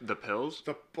 The pills?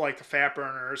 The fat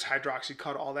burners,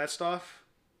 hydroxycut, all that stuff.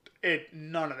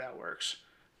 None of that works.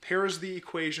 Here is the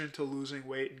equation to losing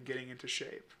weight and getting into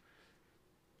shape.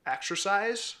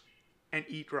 Exercise and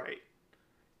eat right.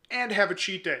 And have a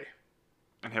cheat day.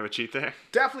 And have a cheat day?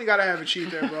 Definitely got to have a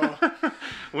cheat day, bro.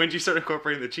 When did you start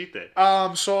incorporating the cheat day?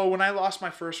 So when I lost my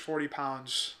first 40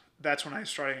 pounds, that's when I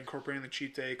started incorporating the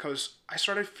cheat day. Because I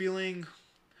started feeling...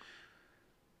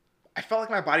 I felt like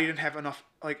my body didn't have enough...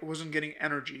 Like, wasn't getting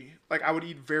energy. Like, I would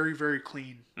eat very, very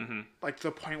clean. Mm-hmm. Like, to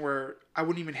the point where I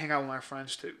wouldn't even hang out with my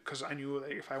friends because I knew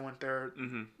that if I went there,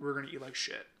 mm-hmm. we were going to eat like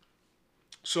shit.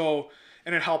 So...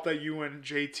 And it helped that you and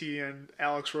JT and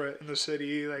Alex were in the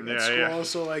city, like at school. Yeah.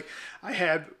 So like I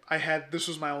had this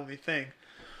was my only thing.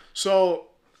 So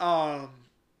I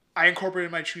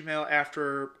incorporated my cheat meal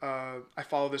after I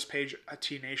follow this page at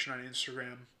T Nation on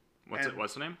Instagram.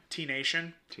 What's the name? T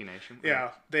Nation. T Nation.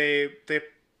 Yeah, they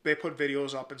put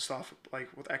videos up and stuff like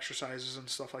with exercises and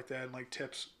stuff like that and like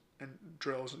tips and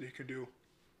drills that you can do.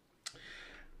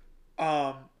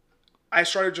 I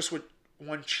started just with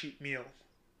one cheat meal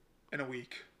in a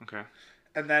week. Okay.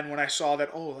 And then when I saw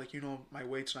that, my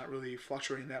weight's not really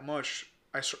fluctuating that much,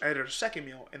 I added a second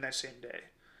meal in that same day.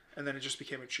 And then it just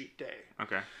became a cheat day.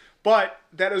 Okay. But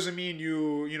that doesn't mean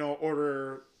you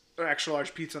order an extra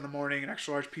large pizza in the morning, an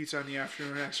extra large pizza in the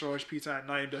afternoon, an extra large pizza at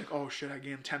night, and be like, oh shit, I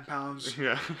gained 10 pounds.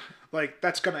 Yeah. Like,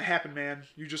 that's going to happen, man.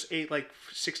 You just ate like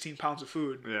 16 pounds of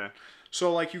food. Yeah.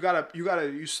 So like you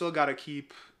still gotta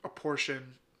keep a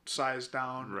portion size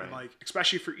down. Right. And like,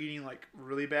 especially for eating like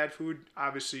really bad food,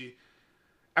 obviously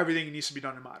everything needs to be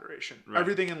done in moderation. Right.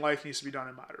 Everything in life needs to be done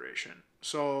in moderation.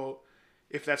 So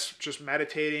if that's just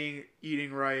meditating,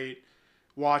 eating right,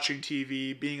 watching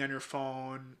TV, being on your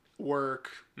phone, work,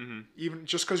 even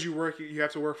just because you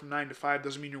have to work from 9 to 5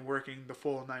 doesn't mean you're working the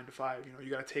full 9 to 5. You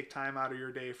got to take time out of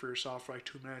your day for yourself for like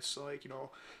 2 minutes to like,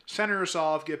 center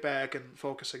yourself, get back and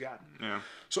focus again. Yeah.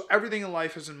 So everything in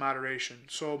life is in moderation.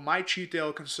 So my cheat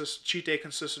day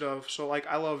consisted of, so like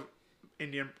I love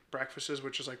Indian breakfasts,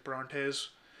 which is like paranthas.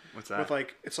 What's that? With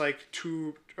like, it's like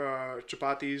 2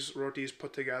 chapatis, rotis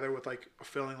put together with like a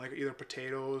filling, like either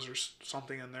potatoes or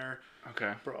something in there.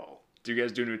 Okay. Bro. Do you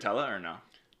guys do Nutella or no?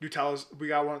 Nutella's, we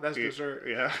got one. That's dessert.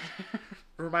 Yeah.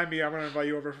 Remind me, I'm gonna invite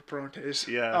you over for paranthas.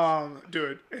 Yeah.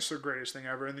 Dude, it's the greatest thing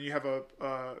ever. And then you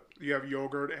have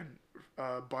yogurt and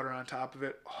butter on top of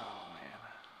it. Oh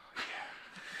man.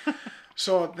 Yeah.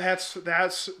 So that's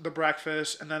the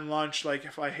breakfast, and then lunch. Like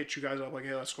if I hit you guys up, like,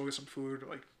 hey, let's go get some food.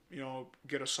 Like,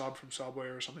 get a sub from Subway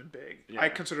or something big. Yeah. I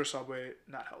consider Subway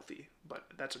not healthy, but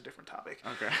that's a different topic.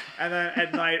 Okay. And then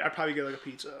at night, I probably get like a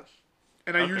pizza.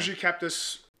 And I usually kept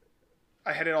this.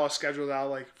 I had it all scheduled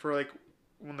out like for like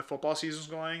when the football season's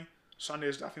going. Sunday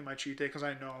is definitely my cheat day because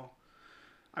I know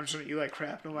I'm just gonna eat like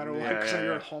crap no matter what because I'm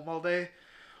at home all day.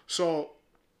 So,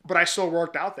 but I still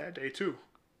worked out that day too. Okay.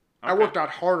 I worked out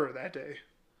harder that day,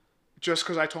 just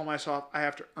because I told myself I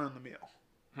have to earn the meal.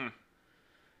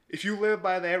 If you live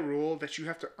by that rule that you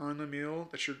have to earn the meal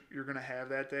that you're gonna have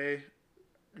that day,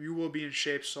 you will be in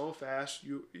shape so fast.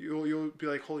 You'll be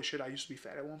like, holy shit, I used to be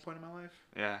fat at one point in my life.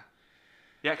 Yeah.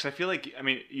 Yeah, because I feel like,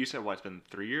 you said it's been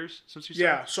 3 years since you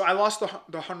started? Yeah, so I lost the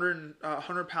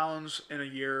 100 pounds in a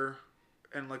year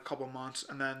and like a couple of months,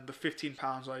 and then the 15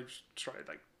 pounds I just started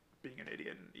like being an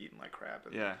idiot and eating like crap.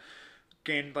 And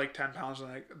gained like 10 pounds,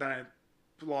 and then I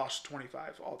lost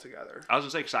 25 altogether. I was going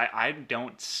to say, because I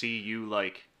don't see you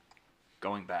like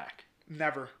going back.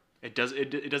 Never. It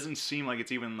doesn't seem like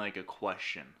it's even like a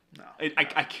question. No.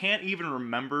 I can't even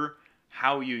remember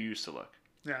how you used to look.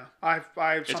 Yeah,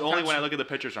 it's only when I look at the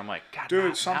pictures I'm like, God,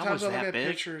 dude. Sometimes I look at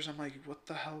pictures, I'm like, what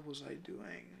the hell was I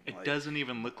doing? It doesn't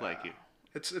even look like you.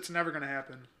 It's never gonna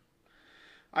happen.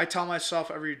 I tell myself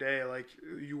every day, like,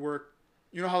 you work.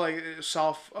 You know how like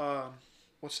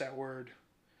what's that word?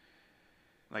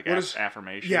 Like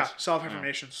affirmations. Yeah,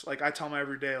 self-affirmations. Like I tell my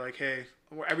every day, like, hey,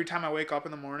 every time I wake up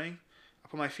in the morning, I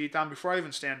put my feet down before I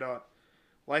even stand up.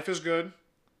 Life is good.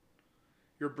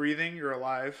 You're breathing. You're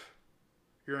alive.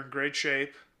 You're in great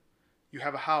shape. You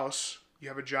have a house. You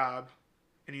have a job.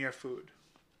 And you have food.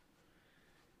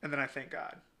 And then I thank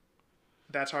God.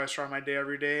 That's how I start my day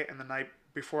every day. And the night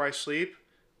before I sleep,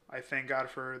 I thank God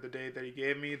for the day that He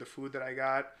gave me, the food that I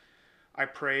got. I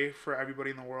pray for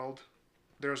everybody in the world.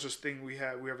 There's this thing we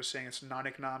have a saying, it's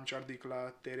Nanak Naam Chardi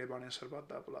Kala Tere Bane Sarbat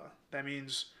Dabla. That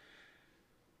means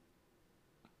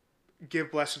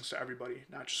give blessings to everybody,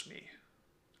 not just me.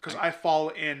 Because I fall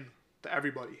in to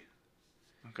everybody.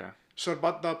 Okay.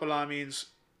 Sarbat da Pala means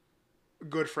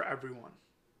good for everyone.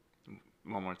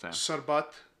 One more time.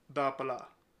 Sarbat da Pala.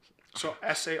 So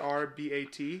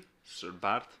SARBAT.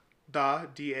 Sarbat. Da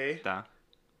D-A. Da.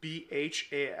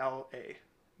 BHALA.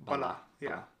 Bala.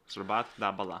 Yeah. Sarbat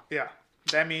da Bala. Yeah.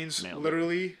 That means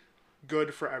literally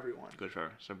good for everyone. Good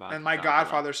for Sarbat. And my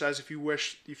Godfather says if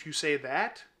you say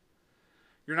that,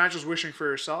 you're not just wishing for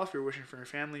yourself, you're wishing for your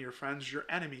family, your friends, your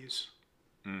enemies.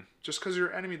 Just because you're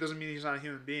an enemy doesn't mean he's not a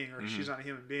human being or she's not a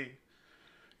human being.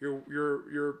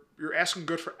 You're asking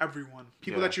good for everyone.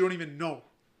 People that you don't even know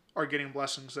are getting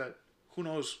blessings that who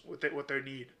knows what they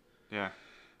need. Yeah.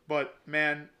 But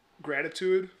man,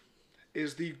 gratitude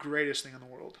is the greatest thing in the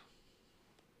world.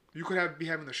 You could be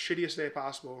having the shittiest day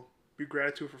possible. Be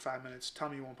gratitude for 5 minutes. Tell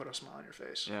me you won't put a smile on your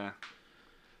face. Yeah.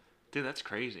 Dude, that's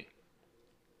crazy.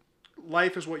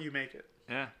 life is what you make it.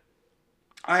 Yeah.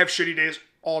 I have shitty days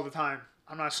all the time.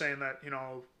 I'm not saying that,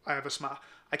 I have a smile.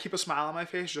 I keep a smile on my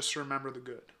face just to remember the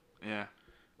good. Yeah.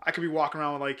 I could be walking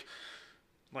around with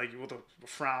with a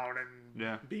frown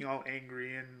and being all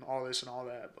angry and all this and all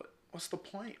that, but what's the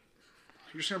point?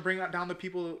 You're just gonna bring down the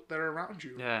people that are around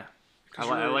you. Yeah.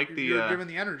 I like you're giving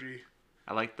the energy.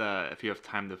 I like if you have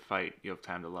time to fight, you have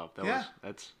time to love.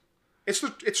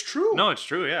 It's true. No, it's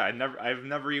true. Yeah, I've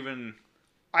never even.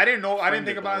 I didn't know. I didn't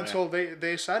think about it until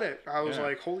they said it. I was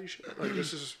like, holy shit! Like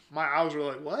this is my eyes were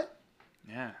like, what?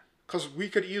 Yeah. Because we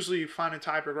could easily find a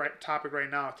topic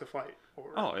right now to fight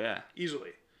over.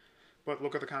 Easily. But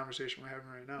look at the conversation we're having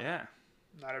right now. Yeah.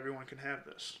 Not everyone can have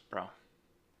this, bro. All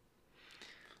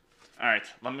right,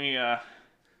 let me.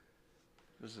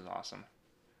 This is awesome.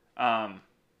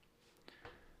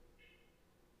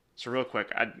 So real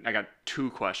quick, I got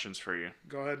 2 questions for you.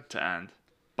 Go ahead. To end,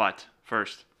 but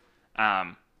first,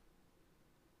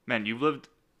 man, you've lived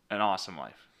an awesome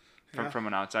life from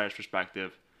an outsider's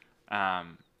perspective.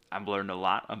 I've learned a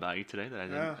lot about you today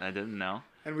that I didn't know.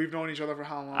 And we've known each other for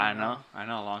how long? I know, a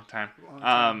long time.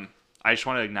 I just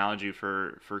want to acknowledge you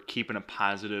for keeping a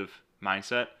positive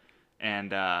mindset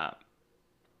and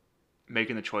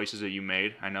making the choices that you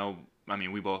made.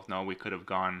 We both know we could have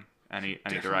gone any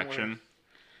direction.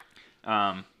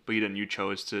 But you didn't. You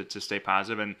chose to stay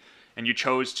positive and you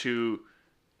chose to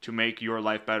make your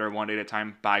life better one day at a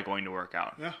time by going to work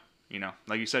out. Yeah.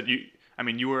 Like you said,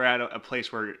 you were at a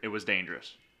place where it was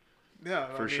dangerous.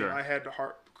 Yeah, for sure. I had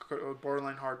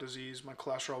borderline heart disease. My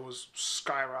cholesterol was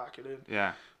skyrocketed.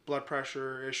 Yeah. Blood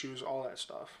pressure issues, all that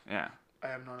stuff. Yeah. I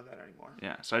have none of that anymore.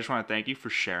 Yeah. So I just want to thank you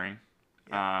for sharing.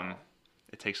 Yeah,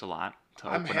 it takes a lot to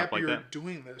open up like that. I'm happy you're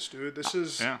doing this, dude. This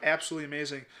is absolutely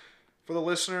amazing. For the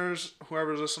listeners,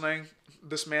 whoever's listening,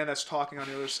 this man that's talking on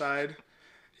the other side,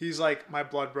 he's like my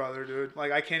blood brother, dude.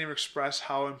 Like, I can't even express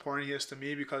how important he is to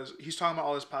me because he's talking about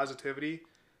all this positivity.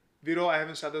 Vito, I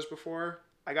haven't said this before.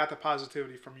 I got the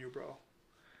positivity from you, bro.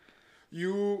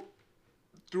 You,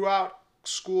 throughout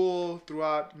school,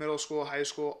 throughout middle school, high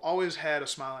school, always had a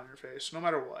smile on your face, no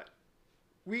matter what.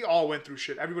 We all went through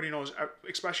shit. Everybody knows,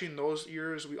 especially in those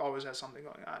years, we always had something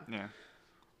going on. Yeah.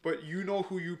 But you knew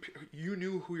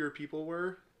who your people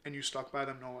were, and you stuck by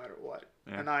them no matter what.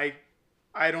 Yeah. And I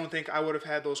don't think I would have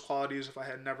had those qualities if I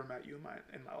had never met you in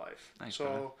my life. Thanks, so,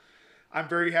 brother. I'm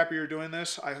very happy you're doing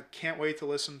this. I can't wait to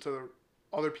listen to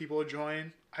other people to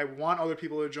join. I want other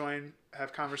people to join,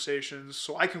 have conversations,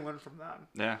 so I can learn from them.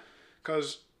 Yeah.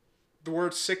 Because the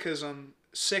word Sikhism,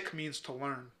 Sikh means to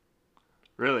learn.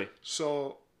 Really?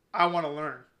 So I want to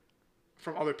learn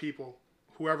from other people,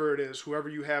 whoever it is, whoever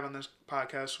you have on this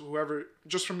podcast, whoever,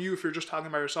 just from you if you're just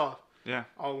talking by yourself. Yeah.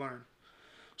 I'll learn.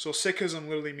 So Sikhism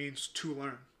literally means to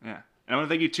learn. Yeah. And I want to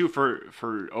thank you too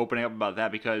for opening up about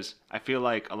that because I feel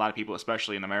like a lot of people,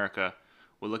 especially in America,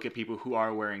 will look at people who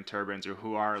are wearing turbans or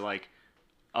who are like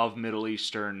of Middle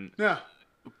Eastern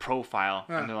profile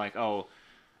and they're like, oh,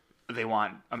 they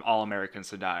want all Americans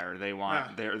to die or they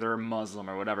want they're a Muslim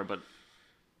or whatever. But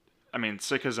I mean,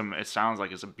 Sikhism, it sounds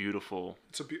like it's a beautiful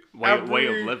way of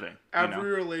living.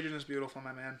 Every religion is beautiful,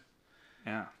 my man.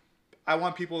 Yeah. I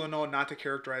want people to know not to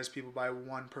characterize people by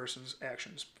one person's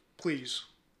actions. Please.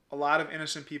 A lot of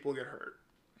innocent people get hurt.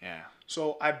 Yeah.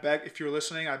 So I beg, if you're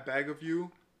listening, I beg of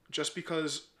you, just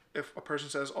because if a person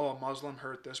says, oh, a Muslim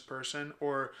hurt this person,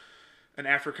 or an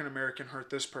African American hurt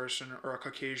this person, or a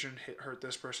Caucasian hurt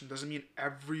this person, doesn't mean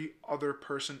every other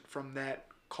person from that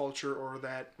culture or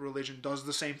that religion does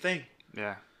the same thing.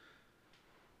 Yeah.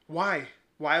 Why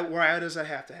does that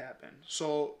have to happen?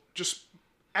 So just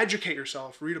educate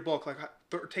yourself. Read a book. Like,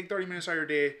 take 30 minutes out of your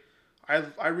day.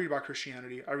 I read about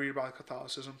Christianity. I read about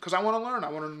Catholicism because I want to learn. I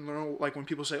want to know, like, when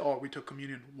people say, oh, we took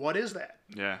communion. What is that?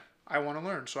 Yeah. I want to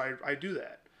learn. So I do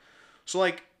that. So,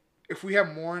 like, if we have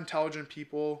more intelligent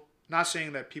people, not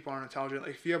saying that people aren't intelligent,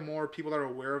 like, if you have more people that are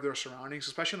aware of their surroundings,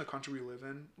 especially in the country we live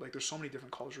in, like, there's so many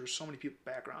different cultures, so many people,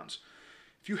 backgrounds.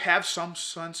 If you have some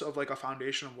sense of, like, a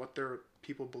foundation of what their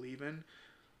people believe in,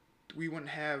 we wouldn't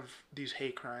have these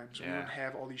hate crimes. Yeah. We wouldn't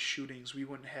have all these shootings. We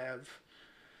wouldn't have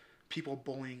people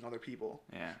bullying other people.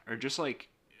 Yeah. Or just, like,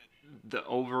 the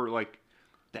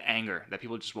anger that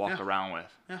people just walk around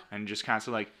with. Yeah. And just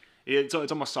constantly, like, it's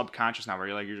almost subconscious now where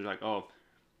you're just like, oh,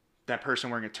 that person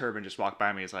wearing a turban just walked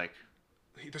by me. It's like,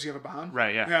 does he have a bomb?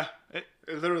 Right. Yeah. Yeah.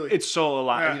 Literally. It's so a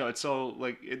lot. Yeah. It's so,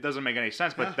 like, it doesn't make any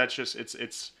sense. But that's just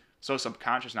it's so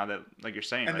subconscious now that, like you're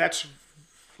saying. And that's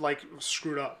like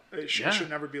screwed up. It should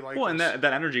never be like. Well, this. And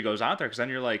that energy goes out there because then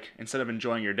you're like, instead of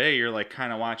enjoying your day, you're like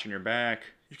kind of watching your back.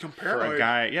 You compare for a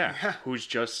guy, who's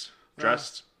just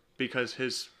dressed because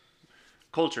his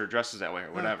culture dresses that way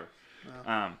or whatever.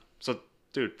 So,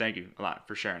 dude, thank you a lot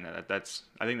for sharing that.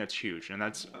 I think that's huge, and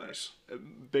that's a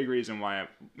big reason why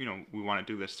we want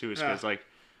to do this too. Is because like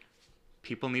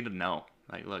people need to know,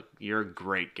 like, look, you're a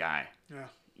great guy. Yeah.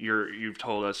 You've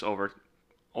told us over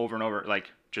and over,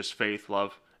 like, just faith,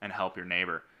 love, and help your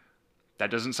neighbor. That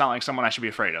doesn't sound like someone I should be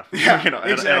afraid of. Yeah,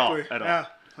 exactly. At all.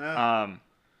 Yeah.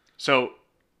 So,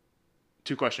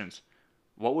 2 questions.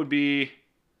 What would be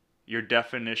your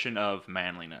definition of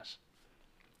manliness?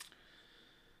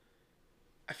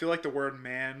 I feel like the word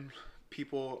man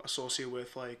people associate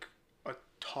with like a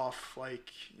tough,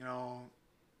 like,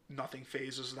 nothing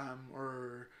phases them,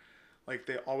 or like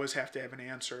they always have to have an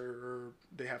answer, or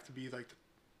they have to be like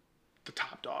the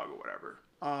top dog or whatever.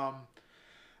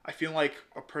 I feel like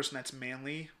a person that's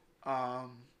manly,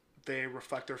 they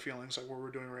reflect their feelings like what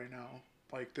we're doing right now.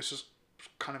 Like this is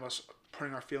kind of us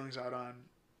putting our feelings out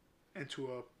into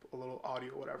a little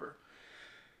audio, whatever.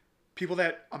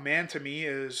 A man to me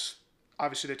is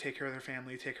obviously they take care of their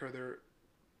family, take care of their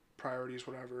priorities,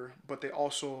 whatever, but they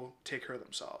also take care of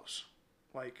themselves.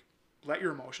 Like, let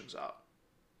your emotions out.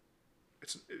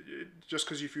 Just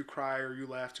because if you cry or you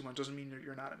laugh too much doesn't mean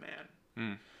you're not a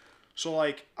man. So,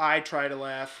 like, I try to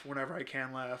laugh whenever I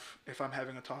can laugh. If I'm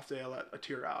having a tough day, I let a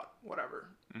tear out, whatever.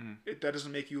 That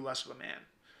doesn't make you less of a man.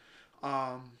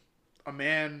 A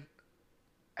man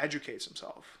educates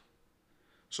himself.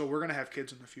 So we're going to have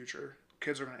kids in the future.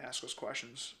 Kids are going to ask us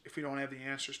questions. If we don't have the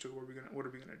answers to it, what are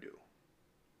we going to do?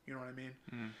 You know what I mean?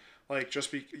 Like,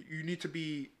 you need to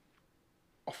be,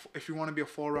 if you want to be a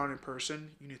full-rounded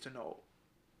person, you need to know.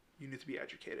 You need to be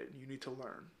educated. You need to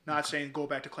learn. Not saying go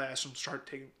back to class and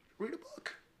read a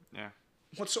book. Yeah.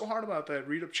 What's so hard about that?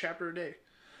 Read a chapter a day.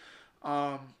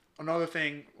 Another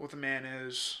thing with a man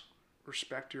is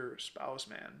respect your spouse,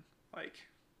 man. Like,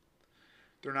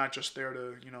 they're not just there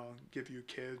to, give you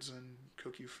kids and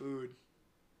cook you food.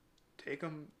 Take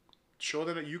them, show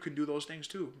them that you can do those things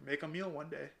too. Make a meal one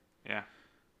day. Yeah.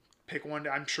 Pick one day.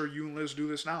 I'm sure you and Liz do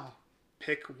this now.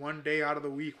 Pick one day out of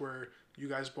the week where you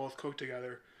guys both cook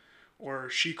together.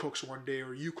 Or she cooks one day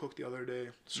or you cook the other day.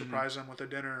 Surprise them with a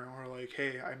dinner. Or like,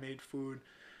 hey, I made food.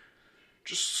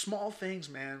 Just small things,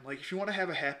 man. Like, if you want to have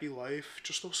a happy life,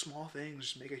 just those small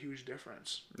things make a huge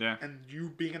difference. Yeah. And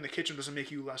you being in the kitchen doesn't make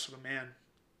you less of a man.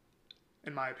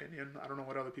 In my opinion. I don't know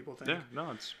what other people think. Yeah,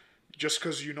 no, it's... Just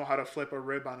because you know how to flip a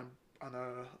rib on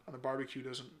a barbecue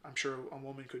doesn't... I'm sure a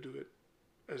woman could do it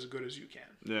as good as you can.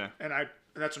 Yeah. And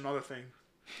that's another thing.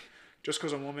 Just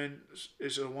because a woman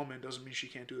is a woman doesn't mean she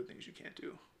can't do the things you can't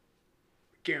do.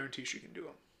 Guarantee she can do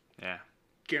them. Yeah.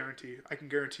 Guarantee. I can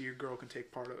guarantee your girl can take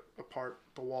apart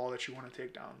the wall that you want to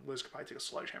take down. Liz could probably take a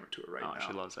sledgehammer to it now. Oh,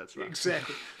 she loves that stuff.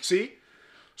 Exactly. See?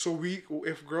 So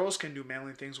if girls can do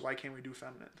manly things, why can't we do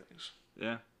feminine things?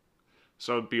 Yeah.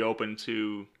 So be open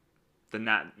to the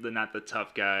not the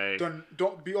tough guy.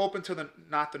 Don't be open to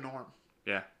not the norm.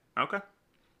 Yeah. Okay.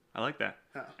 I like that.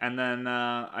 Yeah. And then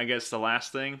I guess the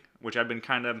last thing, which I've been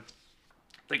kind of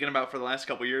thinking about for the last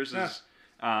couple of years, is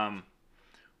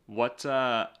what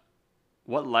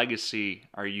legacy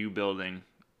are you building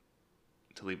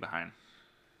to leave behind?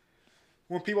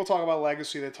 When people talk about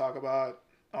legacy, they talk about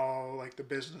like the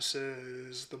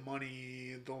businesses, the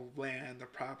money, the land, the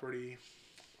property.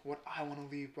 What I want to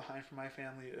leave behind for my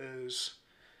family is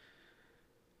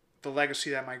the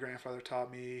legacy that my grandfather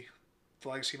taught me, the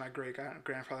legacy my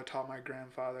great-grandfather taught my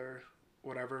grandfather,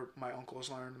 whatever my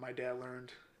uncles learned, my dad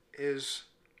learned, is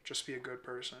just be a good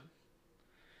person.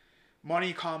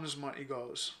 Money comes, money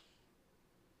goes.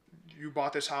 You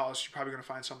bought this house, you're probably going to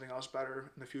find something else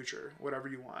better in the future, whatever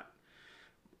you want.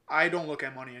 I don't look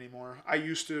at money anymore. I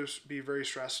used to be very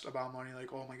stressed about money,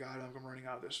 like, oh my God, I'm running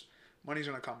out of this. Money's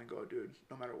going to come and go, dude,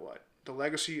 no matter what. The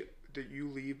legacy that you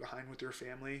leave behind with your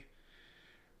family,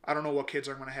 I don't know what kids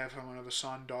I'm going to have. I'm going to have a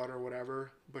son, daughter,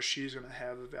 whatever, but she's going to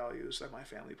have the values that my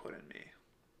family put in me.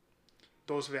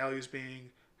 Those values being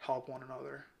help one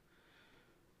another.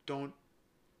 Don't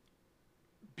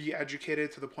be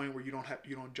educated to the point where you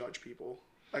don't judge people.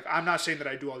 Like, I'm not saying that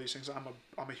I do all these things.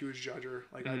 I'm a huge judger.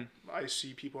 Like, I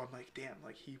see people, I'm like, damn,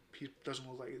 like he doesn't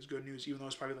look like it's good news, even though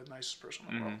he's probably the nicest person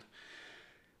in the world.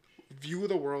 View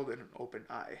the world in an open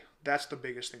eye. That's the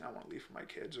biggest thing I want to leave for my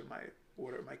kids or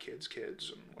my kids'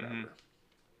 kids and whatever.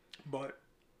 But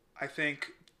I think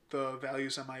the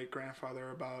values that my grandfather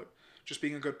about just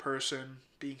being a good person,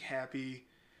 being happy,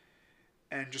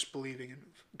 and just believing in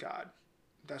God.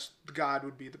 God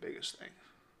would be the biggest thing.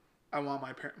 I want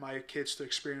my kids to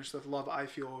experience the love I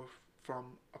feel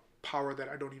from a power that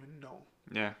I don't even know.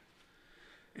 Yeah.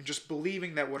 And just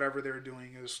believing that whatever they're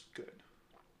doing is good.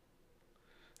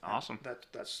 Awesome.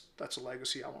 That's a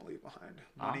legacy I want to leave behind.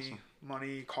 Awesome.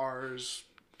 Money, cars.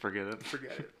 Forget it.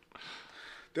 Forget it.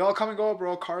 They all come and go,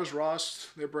 bro. Cars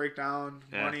rust. They break down.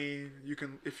 Yeah. Money.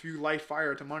 If you light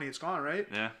fire to money, it's gone, right?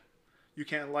 Yeah. You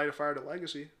can't light a fire to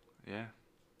legacy. Yeah.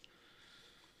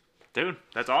 Dude,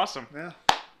 that's awesome. Yeah.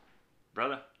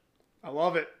 Brother. I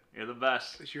love it. You're the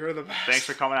best. You're the best. Thanks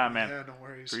for coming on, man. Yeah, no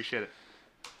worries. Appreciate it.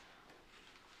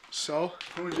 So?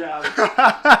 Good job. Love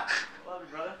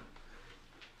you, brother.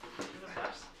 You're the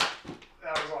best.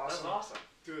 That was awesome. That was awesome.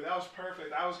 Dude, that was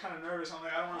perfect. I was kind of nervous. I'm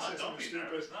like, I don't want to say something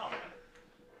stupid. Nervous. No, man.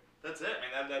 That's it.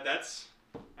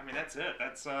 I mean, that's it.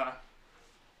 That's,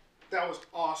 That was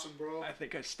awesome, bro. I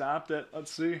think I stopped it.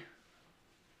 Let's see.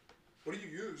 What do you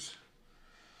use?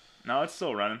 No, it's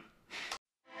still running.